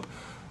yourself up.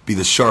 Be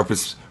the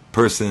sharpest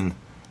person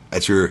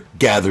at your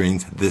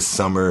gatherings this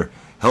summer.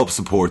 help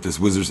support this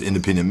Wizards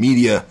independent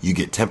media. You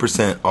get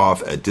 10%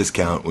 off at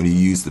discount when you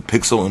use the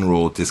Pixel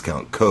Enroll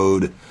discount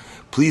code.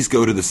 Please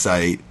go to the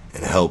site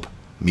and help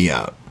me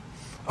out.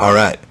 All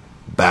right,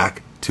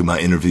 back to my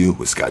interview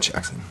with Scott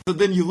Jackson. So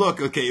then you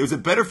look, okay, was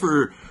it better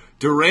for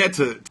Durant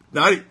to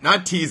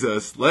not tease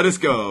us, let us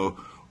go,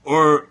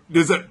 or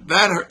does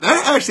that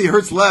actually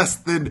hurts less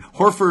than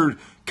Horford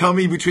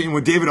coming between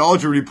when David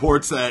Aldridge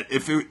reports that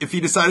if he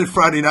decided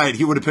Friday night,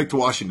 he would have picked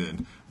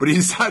Washington, but he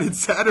decided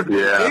Saturday.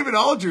 Yeah. David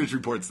Aldridge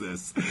reports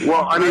this.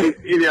 Well, I mean,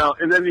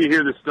 and then you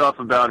hear the stuff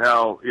about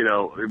how,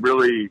 it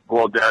really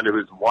boiled down to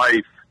his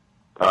wife.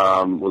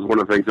 Was one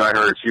of the things I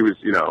heard. She was,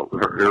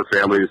 her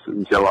family, she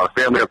had a lot of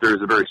family up there.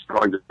 There's a very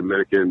strong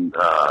Dominican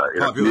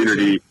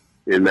community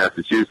in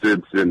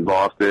Massachusetts and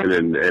Boston,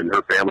 and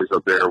her family's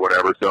up there or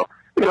whatever. So,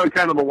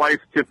 kind of the wife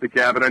tipped the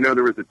cap. And I know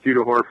there was a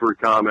Tito Horford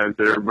comment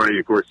that everybody,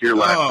 of course, here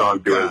latched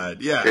on to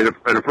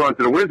in front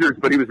of the Wizards,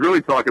 but he was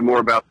really talking more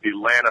about the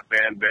Atlanta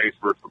fan base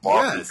versus the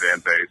Boston fan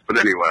base. But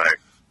anyway,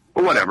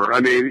 whatever.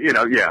 I mean,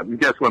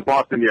 guess what?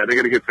 Boston, they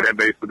got a good fan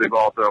base, but they've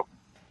also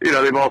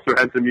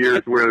had some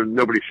years where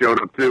nobody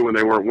showed up too when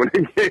they weren't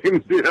winning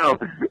games,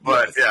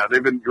 But yeah,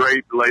 they've been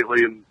great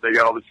lately, and they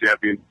got all the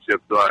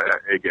championships. So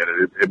I get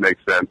it. It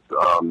makes sense.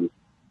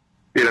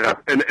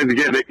 And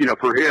again,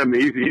 for him,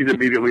 he's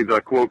immediately the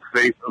quote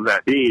face of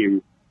that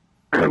team,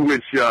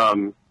 which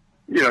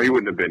he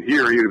wouldn't have been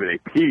here. He would have been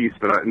a piece,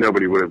 but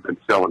nobody would have been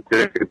selling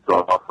tickets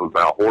off of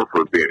Al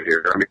Horford being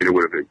here. I mean, it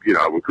would have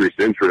been increased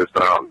interest. I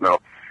don't know.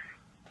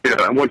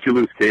 Once you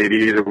lose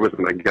KD, there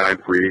wasn't a guy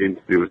free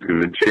agency was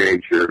going to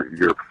change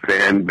your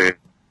fan base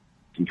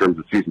in terms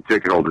of season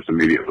ticket holders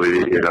immediately.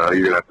 You're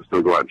going to have to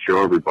still go out and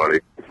show everybody.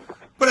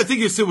 But I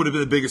think it still would have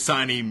been the biggest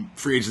signing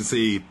free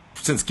agency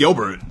since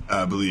Gilbert,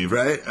 I believe,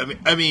 right?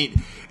 I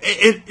mean,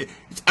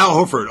 it's Al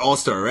Horford,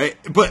 All-Star, right?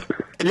 But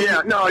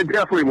yeah, no, it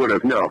definitely would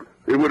have. No,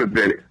 it would have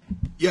been.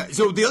 Yeah,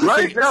 so the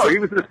other thing... No, he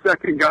was the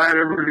second guy on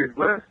everybody's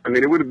list. I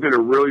mean, it would have been a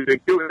really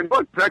big deal. And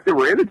look, the fact that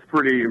we're in it's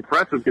pretty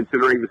impressive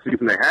considering the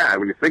season they had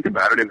when you think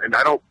about it. And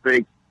I don't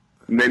think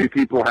many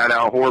people had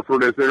Al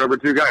Horford as their number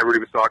two guy. Everybody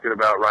was talking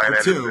about Ryan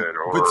Anderson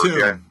or...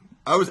 Batum.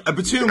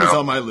 Batum was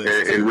on my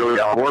list. And really,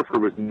 Al Horford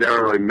was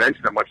never really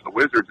mentioned that much in the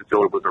Wizards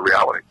until it was a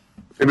reality.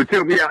 And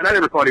Batum, and I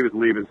never thought he was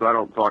leaving, so I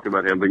don't talk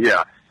about him. But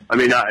yeah, I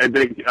mean, I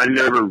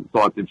never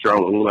thought that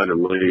Charlotte would let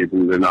him leave,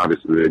 and then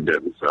obviously they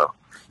didn't, so...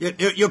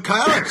 Yeah,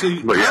 Kyle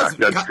actually... But yeah,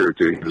 that's true,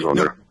 too. He was on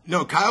there.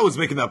 No, Kyle was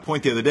making that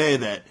point the other day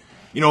that,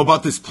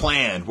 about this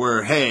plan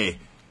where, hey,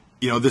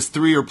 this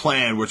 3-year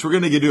plan, which we're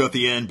going to get to at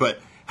the end, but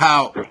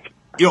how,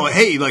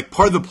 hey, like,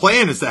 part of the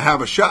plan is to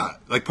have a shot.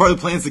 Like, part of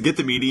the plan is to get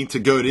the meeting, to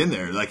go in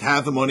there. Like,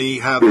 have the money,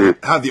 have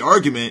the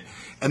argument,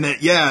 and that,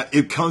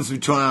 it comes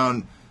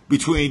between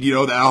the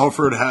Al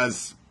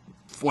Horford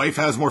wife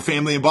has more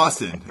family in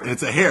Boston, and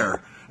it's a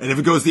hair. And if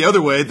it goes the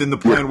other way, then the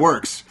plan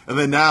works. And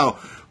then now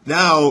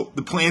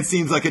the plan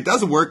seems like it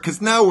doesn't work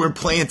because now we're in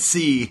plan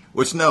C,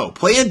 which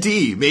plan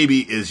D maybe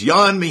is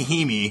Jan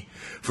Mahimi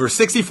for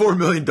 $64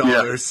 million,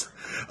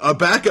 a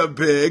backup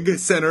big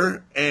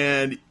center,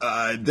 and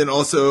then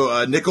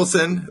also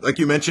Nicholson, like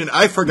you mentioned.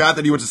 I forgot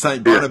that he went to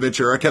St.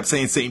 Bonaventure. I kept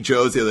saying St.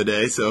 Joe's the other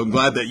day, so I'm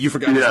glad that you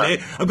forgot his name.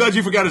 I'm glad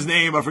you forgot his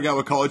name. I forgot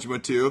what college he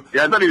went to.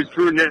 Yeah, I thought he was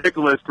Drew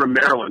Nicholas from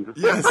Maryland.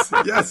 Yes.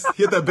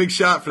 He had that big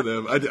shot for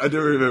them. I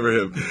do remember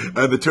him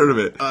at the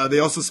tournament. They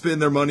also spent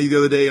their money the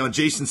other day on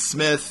Jason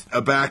Smith,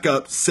 a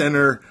backup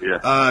center,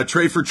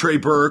 trade for Trey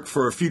Burke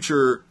for a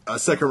future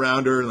second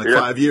rounder in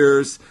 5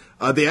 years.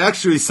 They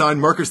actually signed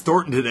Marcus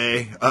Thornton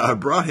today,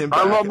 brought him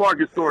back. I love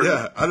Marcus Thornton.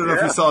 Yeah, I don't know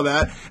if you saw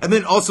that. And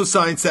then also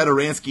signed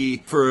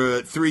Satoransky for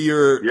a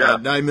 3-year,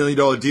 $9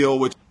 million deal,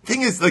 which,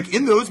 thing is, like,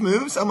 in those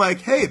moves, I'm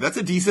like, hey, that's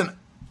a decent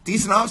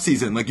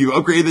offseason. Like, you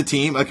upgraded the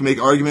team. I can make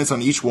arguments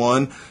on each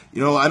one.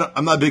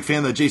 I'm not a big fan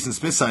of the Jason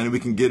Smith signing. We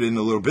can get in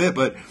a little bit,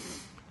 but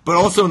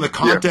also in the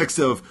context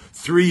of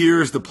 3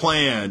 years, the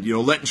plan,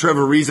 letting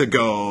Trevor Ariza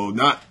go,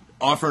 not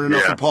offering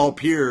enough for Paul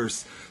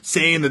Pierce,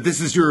 saying that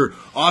this is your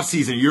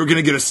offseason, you're going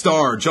to get a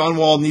star. John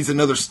Wall needs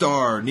another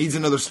star.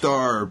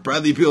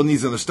 Bradley Beal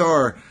needs another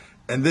star.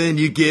 And then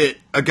you get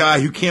a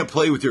guy who can't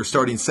play with your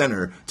starting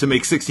center to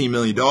make $16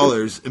 million.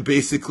 And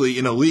basically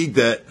in a league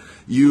that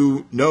that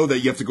you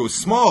have to go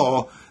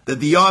small, that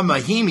Jan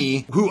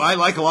Mahimi, who I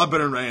like a lot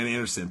better than Ryan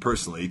Anderson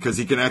personally, because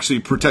he can actually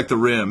protect the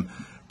rim.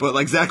 But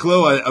like Zach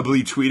Lowe, I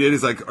believe, tweeted,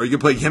 is like, are you going to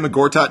play him and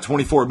Gortat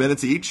 24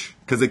 minutes each?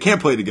 Because they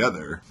can't play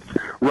together.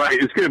 Right.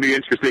 It's going to be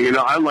interesting.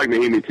 I like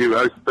Mahimi, too.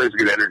 I was a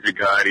good energy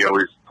guy. He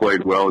always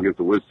played well against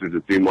the Wizards,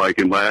 it seemed like.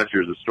 And last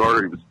year as a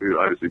starter, he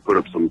obviously put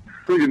up some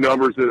pretty good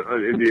numbers in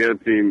the Indiana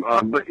team.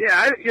 But,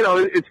 yeah,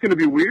 it's going to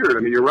be weird.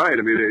 I mean, you're right.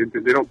 I mean,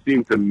 they don't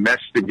seem to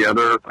mesh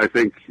together. I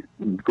think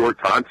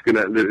Gortat's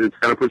it's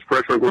going to push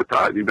pressure on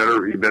Gortat. You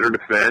better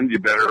defend. You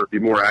better be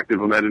more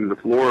active on that end of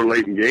the floor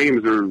late in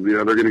games, or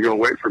they're going to go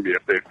away from you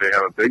if they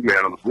have a big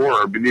man on the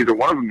floor. But neither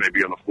one of them may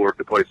be on the floor if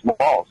they play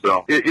small.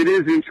 So it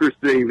is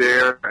interesting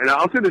there. And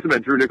I'll say this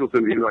about Drew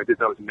Nicholson, even though I didn't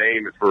know his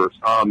name at first.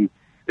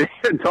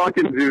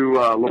 talking to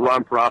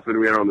LeBron Prophet,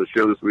 we had on the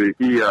show this week.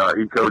 He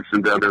coached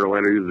him down there in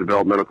Atlanta. He was a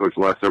developmental coach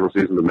the last several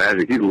seasons of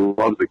Magic. He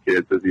loves the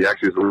kid. Says he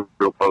actually is a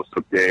real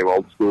post-up game,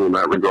 old school in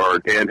that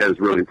regard, and has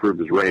really improved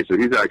his range. So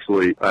he's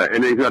actually,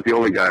 and he's not the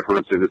only guy I've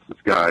heard say this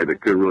guy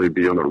that could really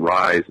be on the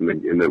rise,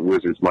 and the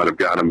Wizards might have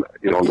got him,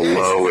 on the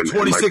low. And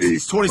 26.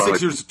 He's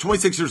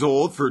 26 years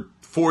old for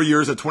 4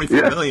 years at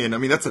 $24 million. I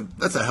mean, that's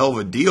a hell of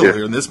a deal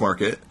here in this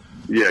market.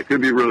 Yeah, it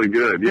could be really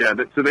good. Yeah,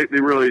 so they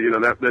really,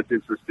 that's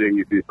interesting.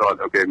 If you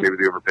thought, okay, maybe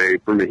they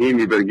overpaid for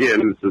Mahinmi, but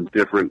again, it's a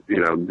different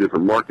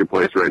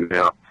marketplace right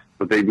now.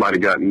 But they might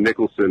have gotten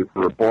Nicholson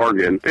for a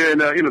bargain. And,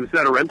 the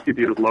Satoransky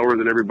deal is lower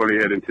than everybody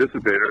had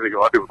anticipated. I think a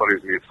lot of people thought he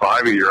was going to get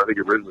 $5 a year. I think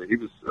originally he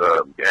was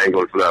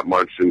angling for that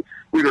much. And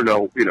we don't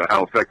know,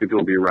 how effective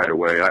he'll be right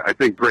away. I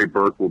think Trey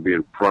Burke will be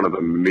in front of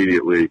him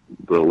immediately.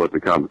 They'll let the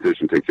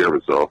competition take care of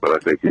itself. But I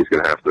think he's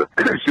going to have to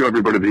show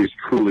everybody that he's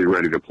truly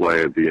ready to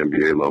play at the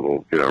NBA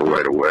level,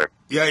 right away.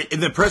 Yeah, in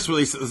the press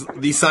releases,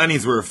 these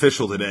signings were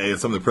official today. And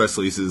some of the press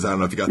releases, I don't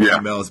know if you got the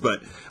emails,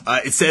 but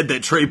it said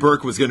that Trey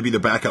Burke was going to be the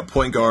backup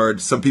point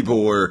guard. Some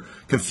people were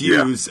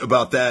confused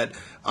about that.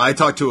 I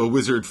talked to a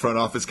Wizard front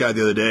office guy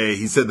the other day.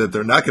 He said that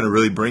they're not going to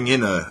really bring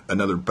in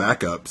another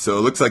backup. So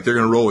it looks like they're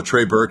going to roll with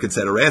Trey Burke and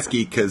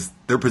Satoransky because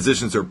their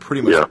positions are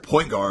pretty much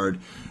point guard.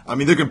 I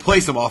mean, they're going to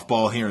play some off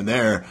ball here and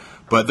there,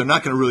 but they're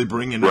not going to really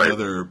bring in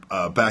another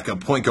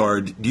backup point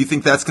guard. Do you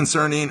think that's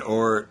concerning,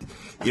 or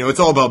it's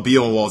all about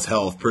Beal and Wall's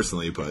health,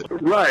 personally? But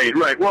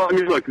right. Well, I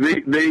mean, look,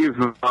 they've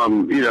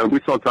we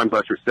saw times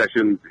last year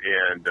Sessions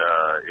and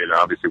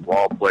obviously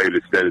Wall played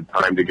extended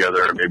time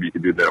together. Maybe you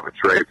could do that with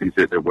Trey if he's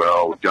hitting it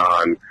well with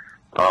John.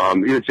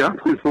 John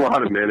plays a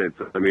lot of minutes.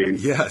 I mean,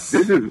 yes,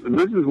 this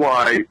is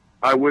why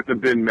I wouldn't have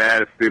been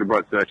mad if they'd have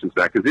brought Sessions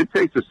back, because it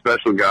takes a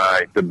special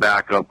guy to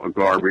back up a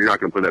guard, but you're not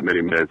going to play that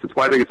many minutes. It's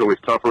why I think it's always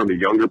tougher on the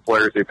younger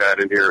players they've had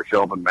in here,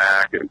 Shelvin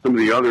Mack and some of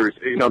the others.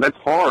 That's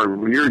hard.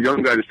 When you're a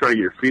young guy just trying to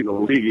get your feet in the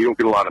league, you don't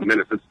get a lot of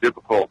minutes. It's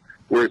difficult.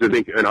 Whereas I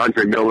think in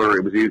Andre Miller,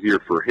 it was easier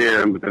for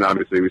him, but then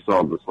obviously we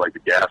saw just like the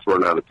gas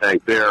running out of the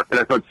tank there. And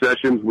I thought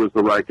Sessions was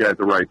the right guy at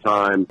the right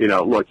time.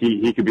 Look,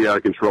 he could be out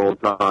of control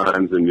at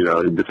times,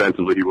 and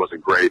defensively he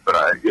wasn't great,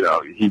 but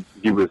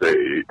he was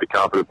a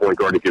competent point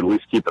guard. He could at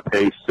least keep the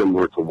pace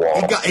similar to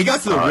Wall. He got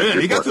to the rim.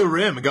 He got to the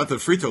rim and got to the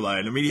free throw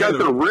line. I mean, he got to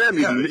the rim.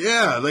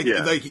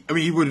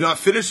 He would not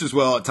finish as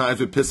well at times,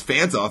 would piss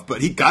fans off,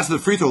 but he got to the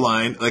free throw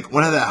line, like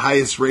one of the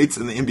highest rates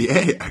in the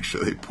NBA,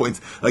 actually,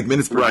 points, like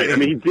minutes per game. I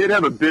mean, he did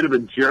have a bit of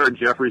a Jared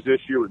Jeffries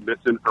issue with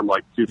missing from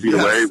like 2 feet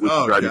away, which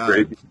drives you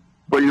crazy.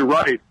 But you're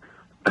right.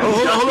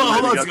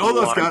 Hold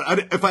on,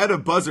 Scott. If I had a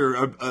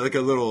buzzer, like a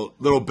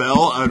little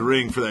bell, I'd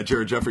ring for that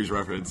Jared Jeffries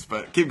reference.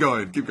 But keep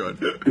going.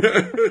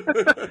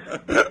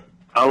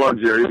 I love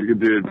Jerry. He's a good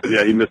dude.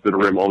 Yeah, he missed the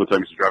rim all the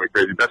time. He's driving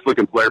crazy. Best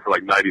looking player for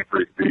like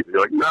 93 feet. You're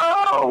like,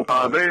 no.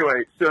 But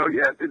anyway, so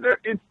yeah,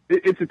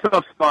 it's a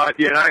tough spot.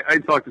 Yeah, and I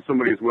talked to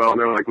somebody as well, and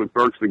they're like, "With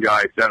Burke's the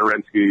guy,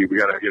 Satoransky, we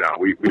gotta,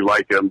 we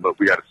like him, but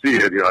we gotta see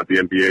it, at the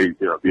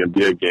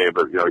NBA game.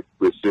 But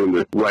we assume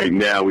that right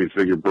now we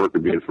figure Burke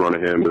would be in front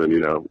of him, and then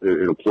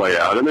it'll play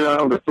out. And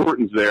then the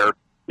Thornton's there.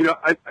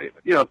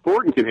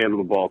 Thornton can handle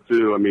the ball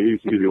too. I mean,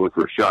 he's gonna look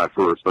for a shot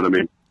first, but I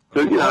mean,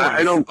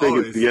 I don't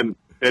think it's the end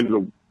of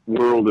the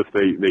world if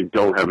they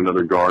don't have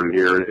another guard in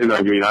here. And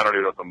I mean, I don't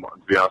even know,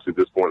 to be honest, at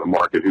this point in the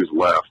market, who's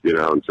left,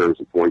 in terms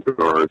of point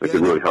guards that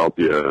can really help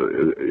you,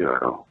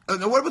 Now,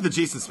 what about the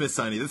Jason Smith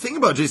signing? The thing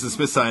about Jason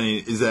Smith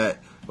signing is that,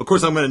 of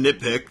course, I'm going to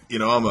nitpick.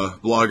 I'm a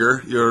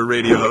blogger. You're a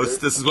radio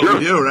host. This is what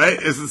we do, right?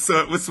 This is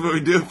what we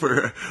do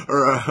for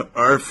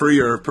our free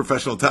or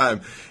professional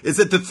time. Is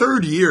that the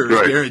third year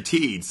is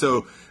guaranteed.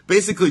 So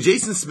basically,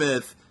 Jason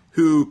Smith,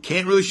 who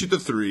can't really shoot the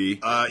three.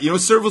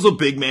 Serve was a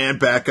big man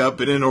backup,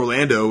 but in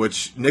Orlando,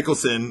 which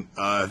Nicholson,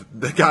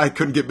 the guy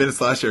couldn't get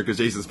minutes last year because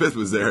Jason Smith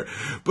was there.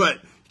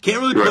 But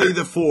can't really play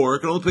the 4,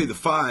 can only play the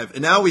 5.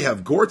 And now we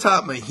have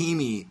Gortat,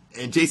 Mahinmi,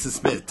 and Jason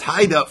Smith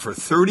tied up for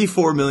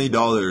 $34 million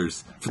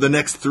for the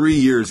next 3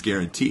 years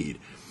guaranteed.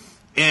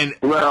 And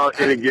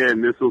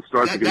again, this will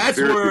start to get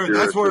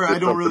that's where I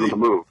don't really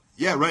move.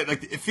 Yeah, right.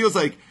 Like, it feels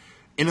like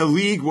in a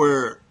league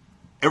where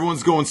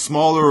everyone's going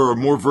smaller or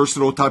more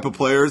versatile type of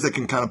players that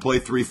can kind of play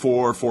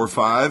 3-4,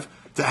 4-5.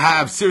 To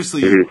have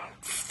seriously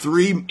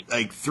three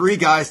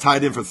guys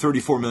tied in for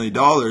 $34 million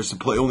to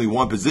play only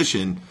one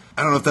position,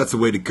 I don't know if that's the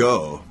way to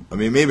go. I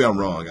mean, maybe I'm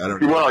wrong. I don't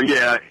know. Well,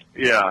 yeah,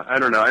 I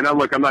don't know. And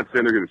look, I'm not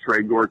saying they're going to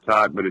trade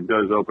Gortat, but it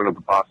does open up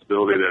the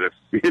possibility that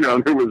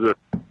if there was an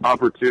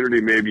opportunity,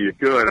 maybe you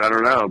could. I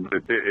don't know,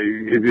 but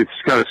it's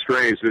kind of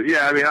strange. But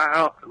yeah, I mean,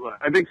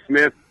 I think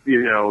Smith,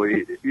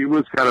 he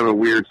was kind of a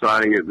weird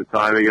signing at the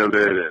timing of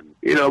it.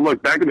 And,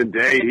 look, back in the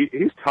day,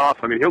 he's tough.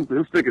 I mean, he'll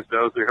stick his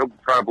nose there. He'll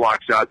try to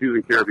block shots. He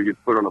doesn't care if he gets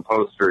put on a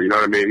poster. You know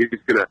what I mean?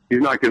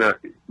 He's not going to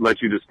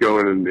let you just go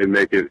in and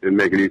make it an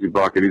easy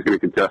bucket. He's going to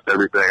contest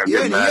everything. And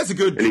he has a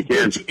good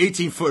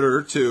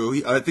 18-footer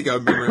too. I think I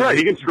remember. Right,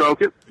 he can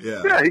stroke it.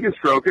 Yeah, he can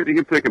stroke it. He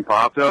can pick and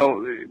pop.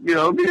 So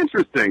it'll be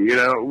interesting.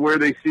 Where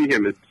they see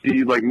him. Is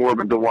he like more of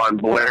a DeJuan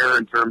Blair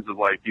in terms of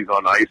like he's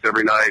on ice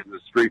every night and the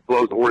street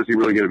flows, or is he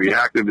really going to be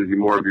active? Is he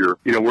more of your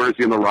where is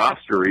he on the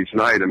roster each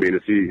night? I mean,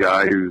 is he a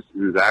guy who's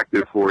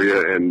active for you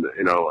and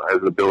has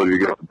the ability to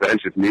get off the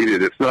bench if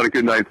needed? It's not a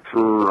good night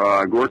for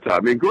Gortat. I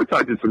mean,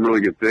 Gortat did some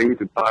really good things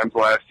at times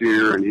last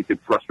year, and he could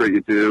frustrate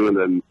you too. And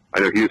then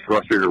I know he was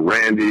frustrated with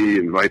Randy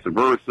and vice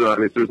versa. I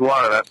mean, there's a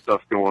lot of that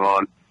stuff going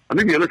on. I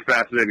think the other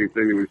fascinating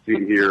thing that we've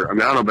seen here, I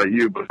mean, I don't know about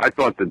you, but I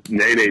thought the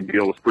Nene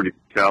deal was pretty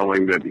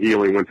telling that he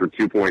only went for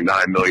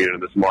 $2.9 million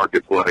in this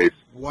marketplace.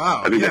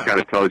 Wow. I think that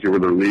kind of tells you where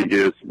the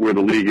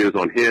league is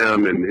on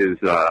him and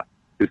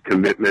his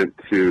commitment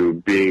to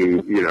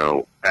being,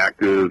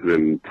 active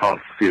and tough,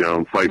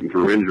 fighting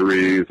through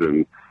injuries,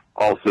 and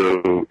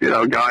also,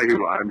 a guy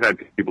who I've had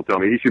people tell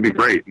me he should be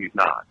great. He's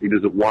not. He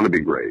doesn't want to be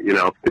great.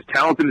 As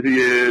talented as he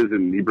is,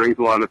 and he brings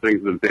a lot of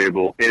things to the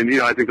table. And,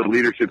 I think the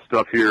leadership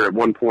stuff here at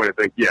one point,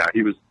 I think,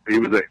 he was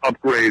an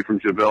upgrade from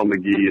JaVale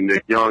McGee and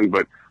Nick Young,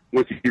 but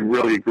was he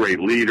really a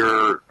great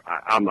leader?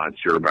 I'm not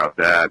sure about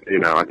that.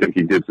 I think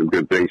he did some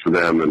good things for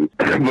them,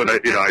 but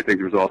I think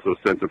there was also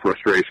a sense of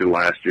frustration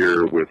last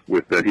year with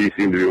that he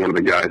seemed to be one of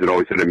the guys that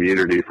always had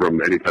immunity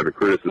from any type of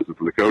criticism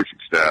from the coaching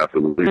staff,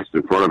 at least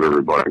in front of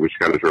everybody, which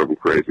kind of drove him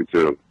crazy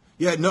too.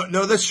 Yeah,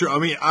 no, that's true. I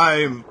mean,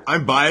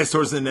 I'm biased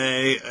towards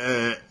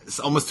Nene,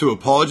 almost to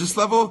apologist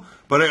level,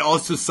 but I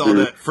also saw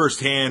that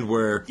firsthand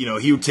where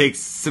he would take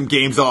some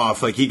games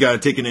off, like he got to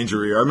take an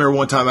injury. I remember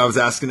one time I was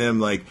asking him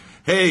like,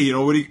 hey,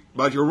 what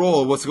about your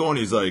role? What's going on?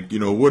 He's like,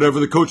 whatever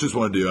the coaches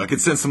want to do. I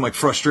could sense some, like,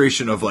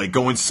 frustration of, like,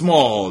 going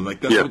small, and, like,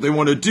 that's what they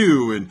want to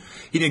do, and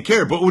he didn't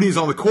care. But when he's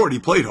on the court, he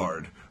played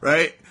hard,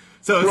 right?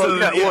 So that's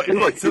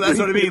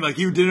what I mean. Like,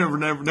 he never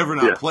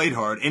not played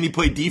hard, and he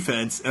played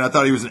defense, and I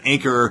thought he was an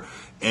anchor,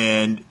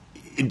 and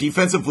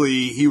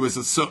defensively, he was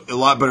a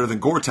lot better than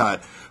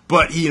Gortat.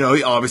 But, he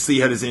obviously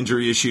had his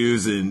injury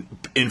issues and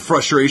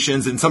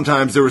frustrations, and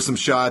sometimes there were some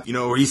shots,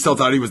 where he still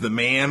thought he was the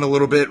man a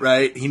little bit,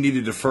 right? He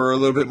needed to defer a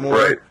little bit more,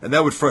 right. And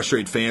that would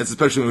frustrate fans,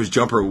 especially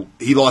when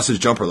he lost his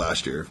jumper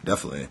last year,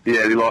 definitely.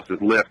 Yeah, he lost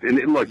his lift.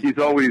 And look, he's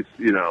always,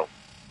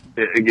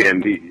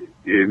 again,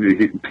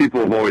 people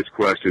have always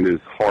questioned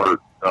his heart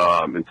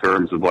in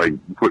terms of, like,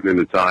 putting in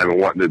the time and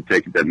wanting to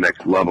take it that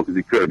next level, because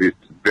he could. He's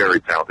a very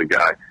talented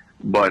guy.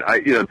 But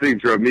the thing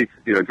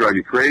that drive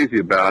you crazy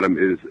about him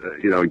is,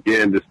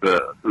 again, just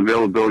the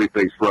availability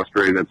thing's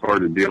frustrating. That's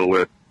hard to deal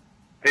with.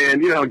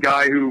 And, a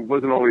guy who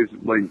wasn't always,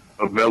 like,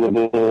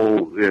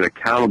 available and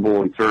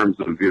accountable in terms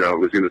of,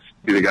 was going to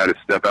be the guy to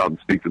step out and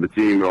speak to the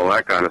team and all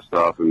that kind of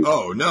stuff. And,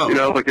 oh, no.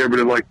 Like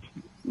everybody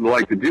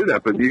like to do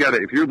that. But you got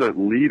to, if you're the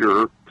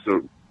leader,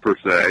 per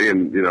se,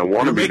 and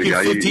want to be the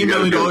guy. You're making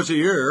 $15 million a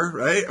year,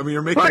 right? I mean,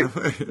 you're making.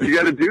 Right. You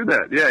got to do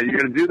that. Yeah, you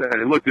got to do that.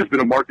 And look, there's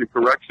been a market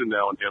correction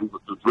now on him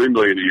with the $3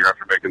 million a year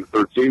after making the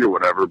 13 or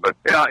whatever. But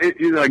yeah,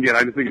 again,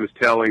 I just think it was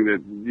telling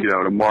that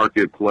in a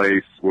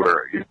marketplace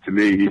where, to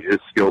me, his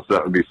skill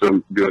set would be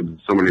so good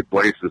in so many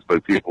places,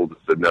 but people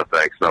just said no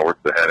thanks, not worth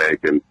the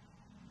headache. And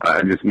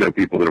I just know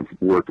people that have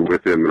worked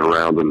with him and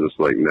around him, just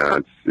like, no,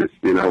 it's just,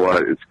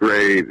 it's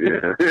great.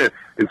 Yeah.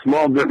 In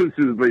small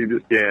doses, but you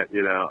just can't,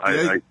 you got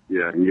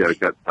to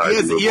cut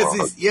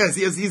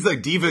ties. He's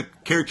like diva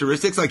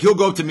characteristics. Like, he'll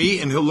go up to me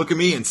and he'll look at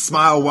me and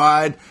smile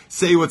wide,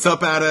 say what's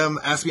up at him,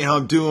 ask me how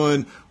I'm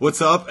doing,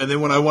 what's up, and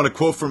then when I want to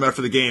quote from him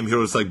after the game,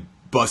 he'll just like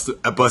bust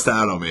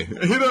out on me.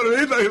 You know what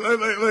I mean?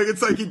 Like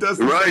it's like he does.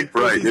 Right.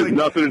 It has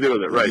nothing to do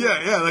with it. Right.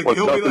 Yeah. Like well,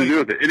 he'll nothing be like, to do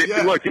with it.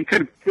 And look, he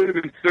could have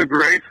been so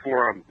great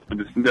for him. I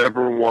just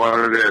never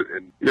wanted it.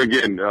 And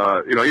again,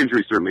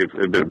 injury certainly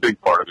has been a big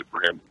part of it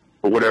for him.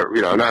 But whatever,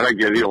 and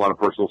again, he had a lot of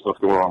personal stuff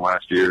going on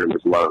last year, and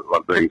there's a lot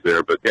of things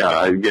there. But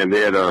yeah, again,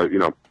 they had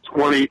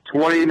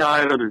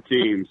 29 other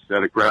teams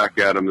had a crack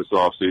at him this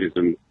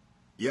offseason.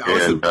 Yeah, I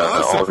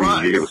was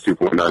surprised. It was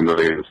 $2.9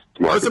 million.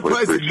 I was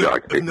surprised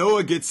that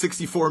Noah gets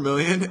 $64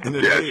 million, and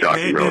then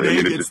shocking, really.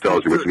 It just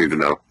tells you what you need to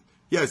know.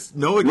 Yes,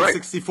 Noah gets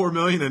 $64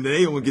 million, and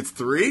Nene only gets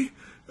 $3 million.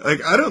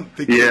 Like, I don't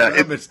think there's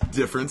that much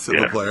difference in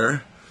a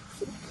player.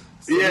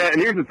 So,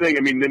 and here's the thing. I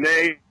mean,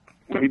 Nene,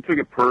 when he took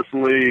it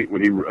personally,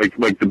 when he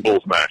like the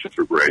Bulls matchups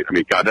were great. I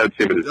mean, God, that's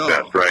him at his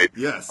best, right?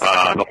 Yes.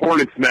 The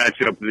Hornets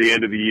matchup at the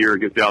end of the year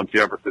against Al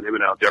Jefferson. Him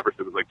and Al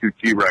Jefferson was like two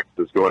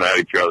T-Rexes going at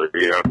each other.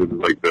 This is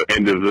like the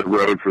end of the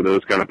road for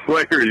those kind of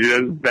players.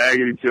 Just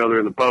bagging each other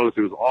in the post.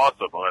 It was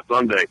awesome on a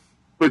Sunday.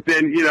 But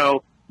then,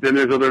 then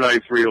there's other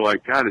nights where you're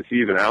like, God, is he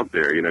even out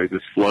there? He's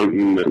just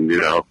floating, and he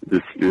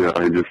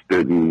just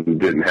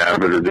didn't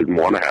have it or didn't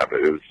want to have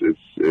it. It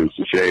was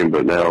a shame,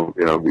 but now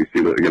we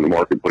see that again. The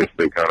marketplace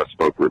thing kind of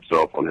spoke for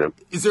itself on him.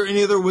 Is there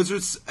any other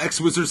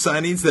ex-Wizards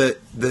signings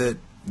that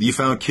you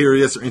found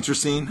curious or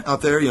interesting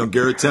out there?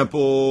 Garrett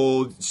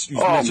Temple. You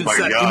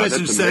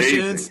mentioned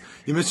Sessions.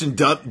 You mentioned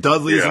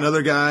Dudley's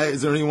another guy.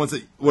 Is there any ones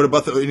that? What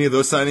about any of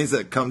those signings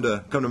that come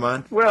to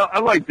mind? Well, I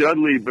like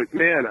Dudley, but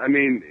man, I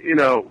mean,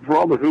 for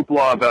all the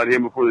hoopla about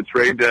him before the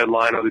trade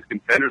deadline, all these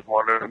contenders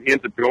wanted him, he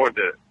ends up going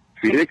to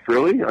Phoenix.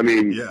 Really? I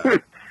mean, yeah.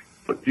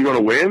 Do you want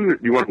to win? Do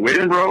you want to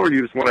win, bro, or do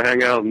you just want to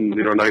hang out in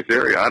a nice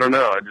area? I don't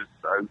know. I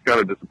was kind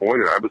of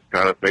disappointed. I was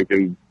kind of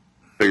thinking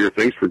bigger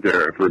things for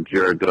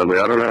Jared Dudley.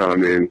 I don't know. I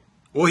mean,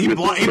 well, he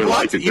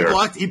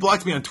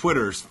blocked me on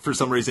Twitter for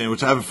some reason,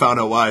 which I haven't found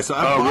out why. So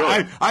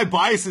I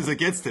biases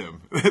against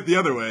him the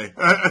other way.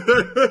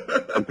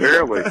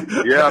 Apparently,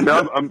 yeah.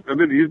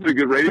 He's a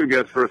good radio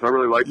guest for us. I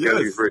really like him.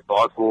 He's very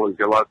thoughtful and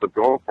got a lot of stuff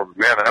going for him.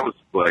 Man, that was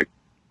like,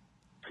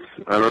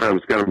 I don't know. It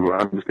was kind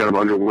of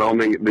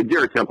underwhelming. The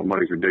Garrett Temple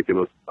money's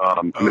ridiculous. I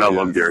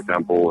love Garrett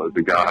Temple as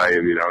a guy,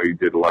 and he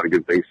did a lot of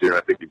good things here.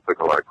 I think he took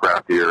a lot of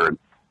crap here, and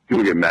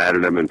people get mad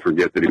at him and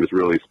forget that he was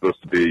really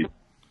supposed to be,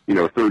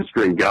 a third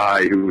string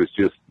guy who was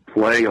just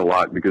playing a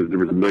lot because there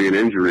was a million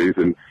injuries,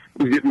 and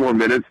he was getting more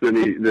minutes than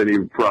he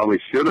probably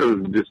should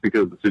have just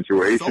because of the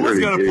situation. Someone's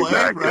got to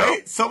play,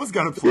 right? Someone's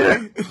got to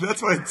play. Yeah.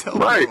 That's what I tell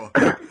people.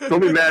 Right.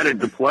 Don't be mad at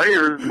the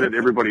player that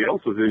everybody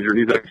else was injured.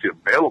 He's actually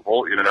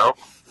available,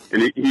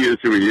 And he is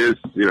who he is,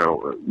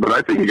 but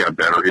I think he got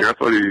better here. I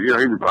thought he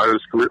revived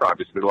his career,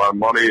 obviously made a lot of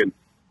money, and,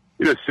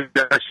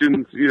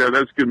 Sessions,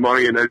 that's good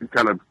money, and that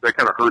kind of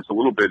hurts a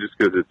little bit just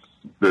because it's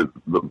the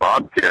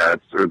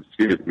Bobcats, or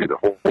excuse me, the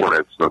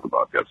Hornets, not the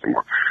Bobcats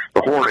anymore,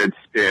 the Hornets,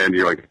 and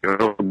you're like,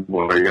 oh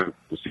boy, you're going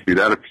to see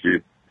that a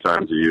few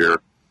times a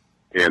year,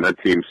 and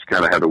that team's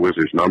kind of had the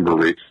Wizards' number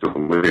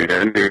recently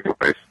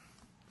anyways.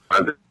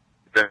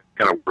 That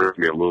kind of worries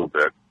me a little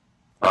bit.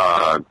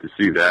 To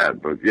see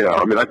that, but yeah,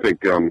 I mean, I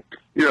think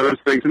those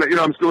things, and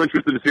I'm still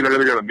interested to see. I know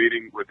they're going to be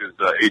meeting with his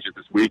agent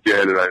this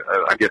weekend, and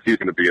I guess he's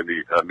going to be in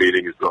the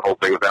meeting. Is the whole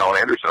thing with Alan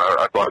Anderson?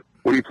 I thought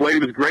when he played, he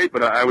was great,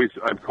 but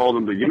I've called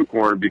him the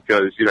unicorn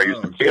because he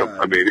used to see him.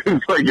 I mean, it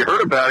was like you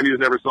heard about him, you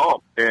just never saw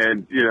him,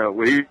 and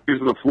when he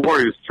was on the floor,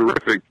 he was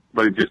terrific,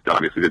 but it just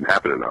obviously didn't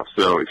happen enough.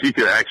 So if he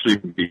could actually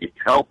be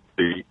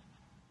healthy,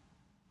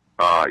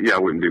 I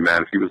wouldn't be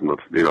mad if he was in the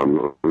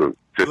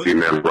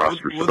 15-man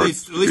roster. Well,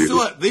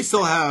 they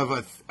still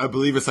have, I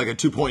believe it's like a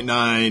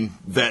 2.9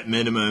 vet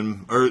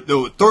minimum, or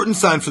no, Thornton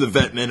signed for the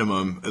vet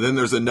minimum, and then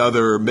there's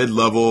another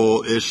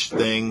mid-level-ish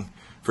thing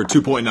for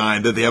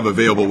 2.9 that they have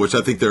available, which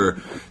I think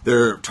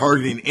they're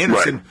targeting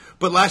Anderson. Right.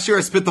 But last year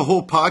I spent the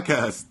whole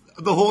podcast,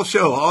 the whole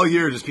show, all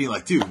year just being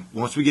like, dude,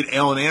 once we get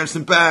Alan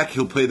Anderson back,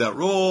 he'll play that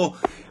role.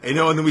 And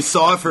then we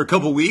saw it for a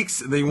couple weeks,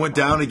 and then he went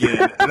down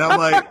again. And I'm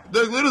like,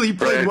 literally, he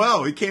played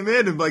well. He came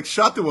in and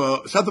shot the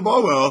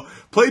ball well,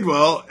 played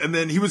well, and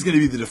then he was going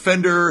to be the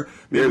defender.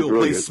 Maybe he'll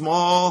play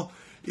small.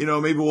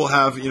 Maybe we'll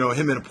have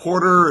him and a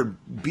Porter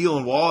and Beal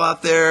and Wall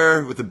out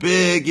there with the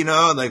big.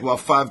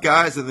 Five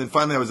guys. And then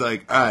finally, I was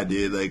like,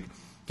 dude,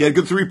 he had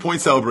good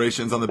 3-point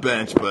celebrations on the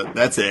bench, but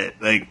that's it.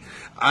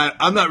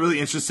 I'm not really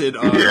interested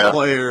on a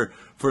player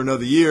for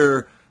another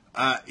year.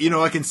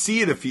 I can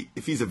see it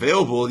if he's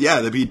available. Yeah,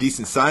 that'd be a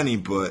decent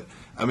signing. But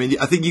I mean,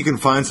 I think you can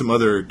find some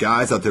other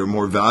guys out there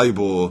more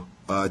valuable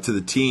to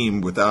the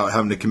team without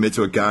having to commit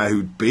to a guy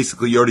who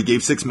basically you already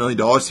gave $6 million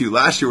to you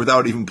last year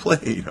without even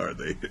playing.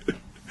 Hardly.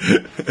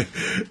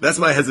 That's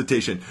my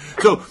hesitation.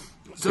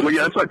 Well,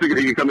 yeah, that's why I figured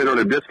he could come in on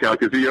a discount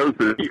because he owes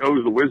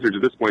the Wizards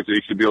at this point, so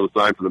he should be able to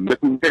sign for them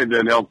and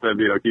then help them,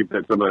 keep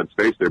some of that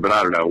space there. But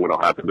I don't know what'll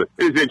happen. But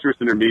it's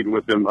interesting in meeting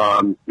with them.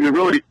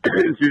 Really,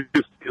 it's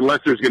just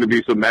unless there's going to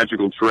be some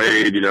magical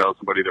trade,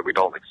 somebody that we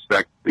don't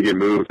expect to get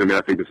moved. I mean,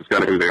 I think this is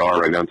kind of who they are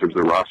right now in terms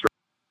of their roster.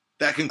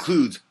 That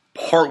concludes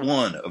part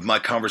one of my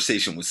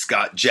conversation with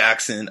Scott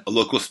Jackson, a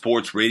local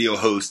sports radio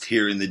host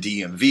here in the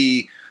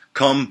DMV.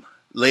 Come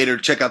later,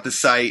 check out the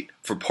site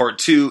for part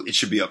two. It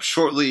should be up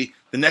shortly.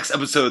 The next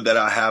episode that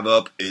I have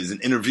up is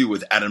an interview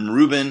with Adam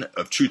Rubin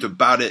of Truth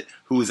About It,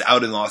 who is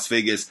out in Las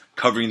Vegas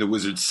covering the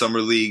Wizards Summer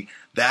League.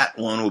 That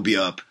one will be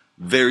up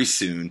very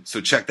soon,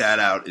 so check that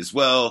out as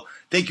well.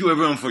 Thank you,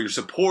 everyone, for your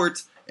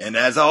support, and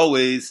as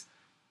always,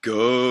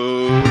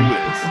 go Wiz.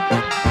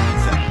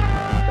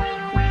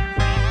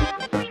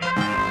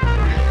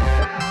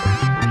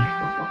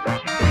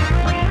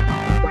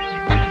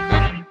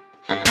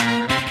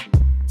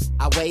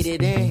 I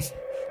waded in,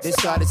 then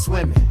started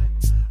swimming.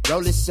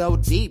 Rolling so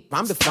deep,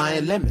 I'm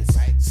defying limits.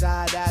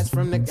 Side eyes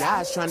from the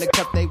guys trying to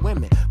cuff they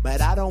women.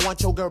 But I don't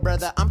want your girl,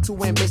 brother, I'm too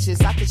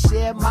ambitious. I can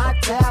share my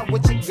towel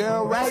with your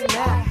girl right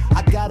now.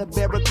 I got a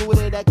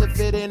barracuda that could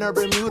fit in her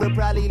Bermuda.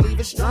 Probably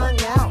leave it strung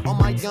out on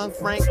my young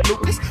Frank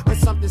Lucas. When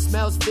something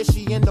smells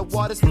fishy and the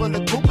water's full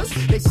of Coopers.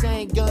 They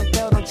saying gun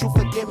hell, don't you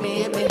forgive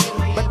me, hit me.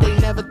 But they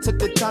never took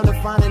the time to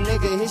find a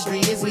nigga history.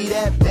 Is he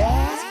that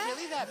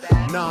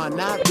bad? No,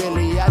 not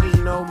really. I just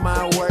know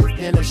my worth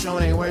and the show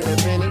ain't worth a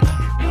penny.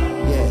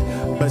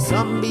 Yeah, but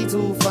some be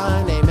too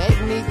fine. They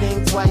make me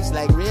think twice,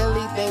 like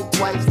really think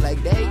twice,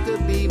 like they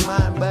could be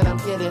mine. But I'm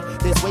kidding,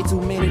 there's way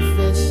too many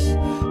fish,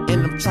 and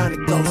I'm trying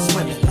to go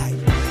swimming. Like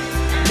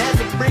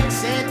never bring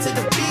sand to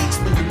the beach,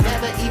 but you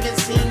never even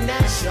seen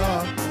that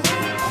shore.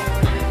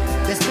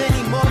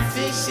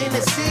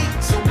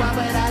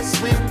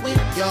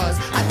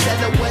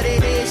 her what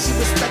it is, she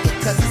respect it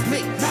cause it's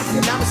me.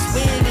 And I'ma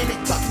swim in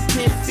it,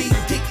 talking 10 feet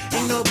deep.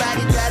 Ain't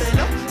nobody gotta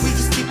know, we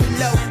just keep it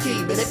low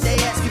key. But if they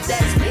ask if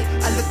that's me,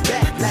 I look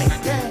back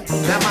like that.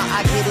 Mama,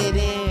 I get it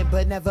in,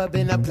 but never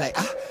been a play.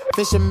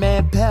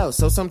 Fisherman pal,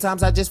 so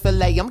sometimes I just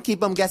fillet. I'm keep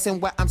them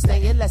guessing where I'm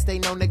staying, lest they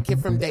know the kid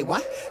from day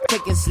one.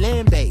 Taking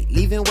slim bait,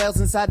 leaving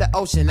whales inside the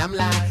ocean. I'm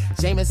lying,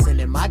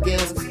 Jameson and my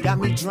gills got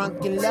me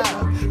drunk in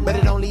love. But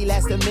it only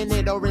lasts a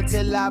minute or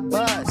until I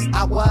bust.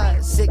 I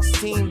was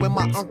 16 when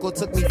my uncle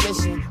took me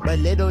fishing. But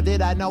little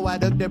did I know I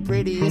looked the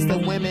prettiest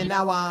of women.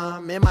 Now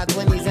I'm in my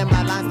 20s and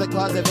my line's the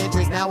cause of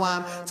interest. Now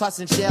I'm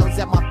tossing shells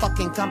at my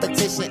fucking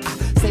competition.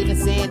 Saving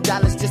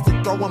 $10 just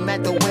to throw them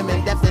at the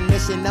women.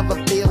 Definition of a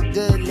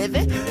feel-good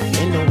living.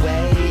 In the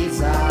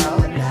waves all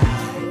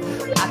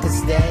night, I could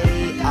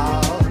stay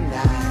all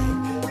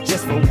night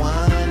just for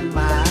one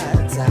my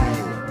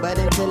type. But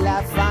until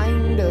I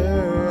find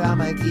her,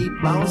 I'ma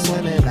keep on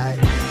swimming like.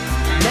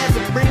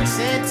 Never bring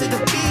sand to the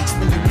beach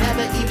when you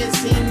never even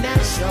seen that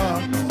shore.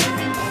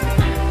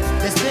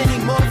 There's plenty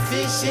more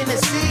fish in the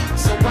sea,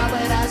 so why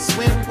would I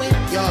swim with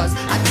yours?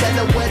 I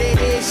tell her what it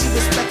is, she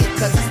respect it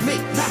cause it's me.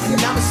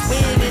 And I'ma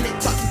swim in it,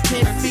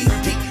 talking 10 feet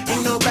deep.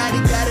 Ain't nobody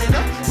gotta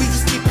know, we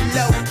just keep it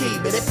low key.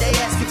 But if they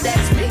ask if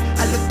that's me,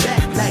 I look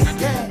back like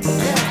yeah,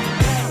 yeah,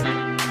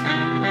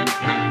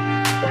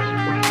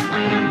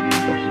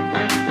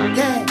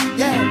 yeah,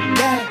 yeah,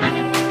 yeah.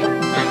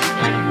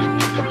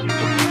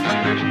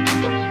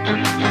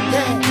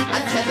 Yeah, I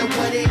tell her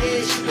what it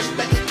is, she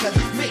respect it cause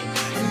it's me.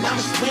 And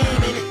I'ma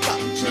swim in it,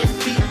 talking 10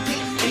 feet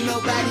deep. Ain't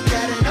nobody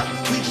gotta know,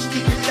 we just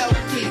keep it low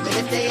key. But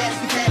if they ask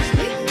if that's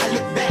me, I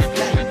look back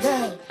like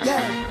yeah,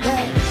 yeah,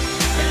 yeah.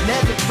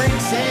 Never bring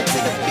sand to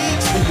the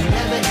beach when you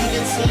never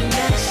even seen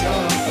that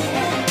shore.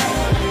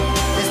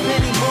 There's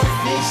many more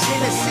fish in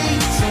the sea,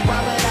 so why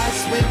would I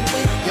swim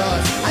with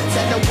yours? I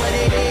tell her what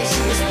it is,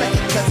 she respect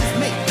it cause it's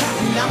me.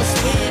 And I'ma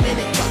swim in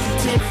it, talking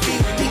 10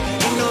 feet deep.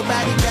 Ain't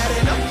nobody gotta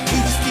know, we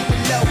just keep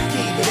it low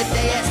key. But if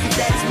they ask if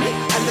that's me,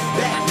 I look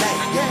back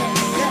like yeah,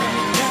 yeah,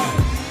 yeah.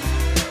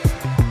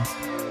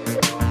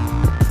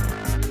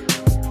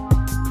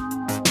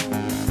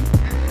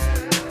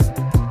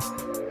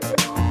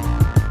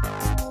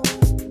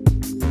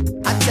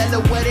 I tell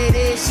her what it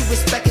is, she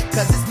respect it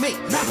cause it's me.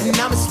 And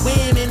I'ma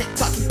swim in it,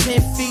 talking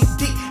 10 feet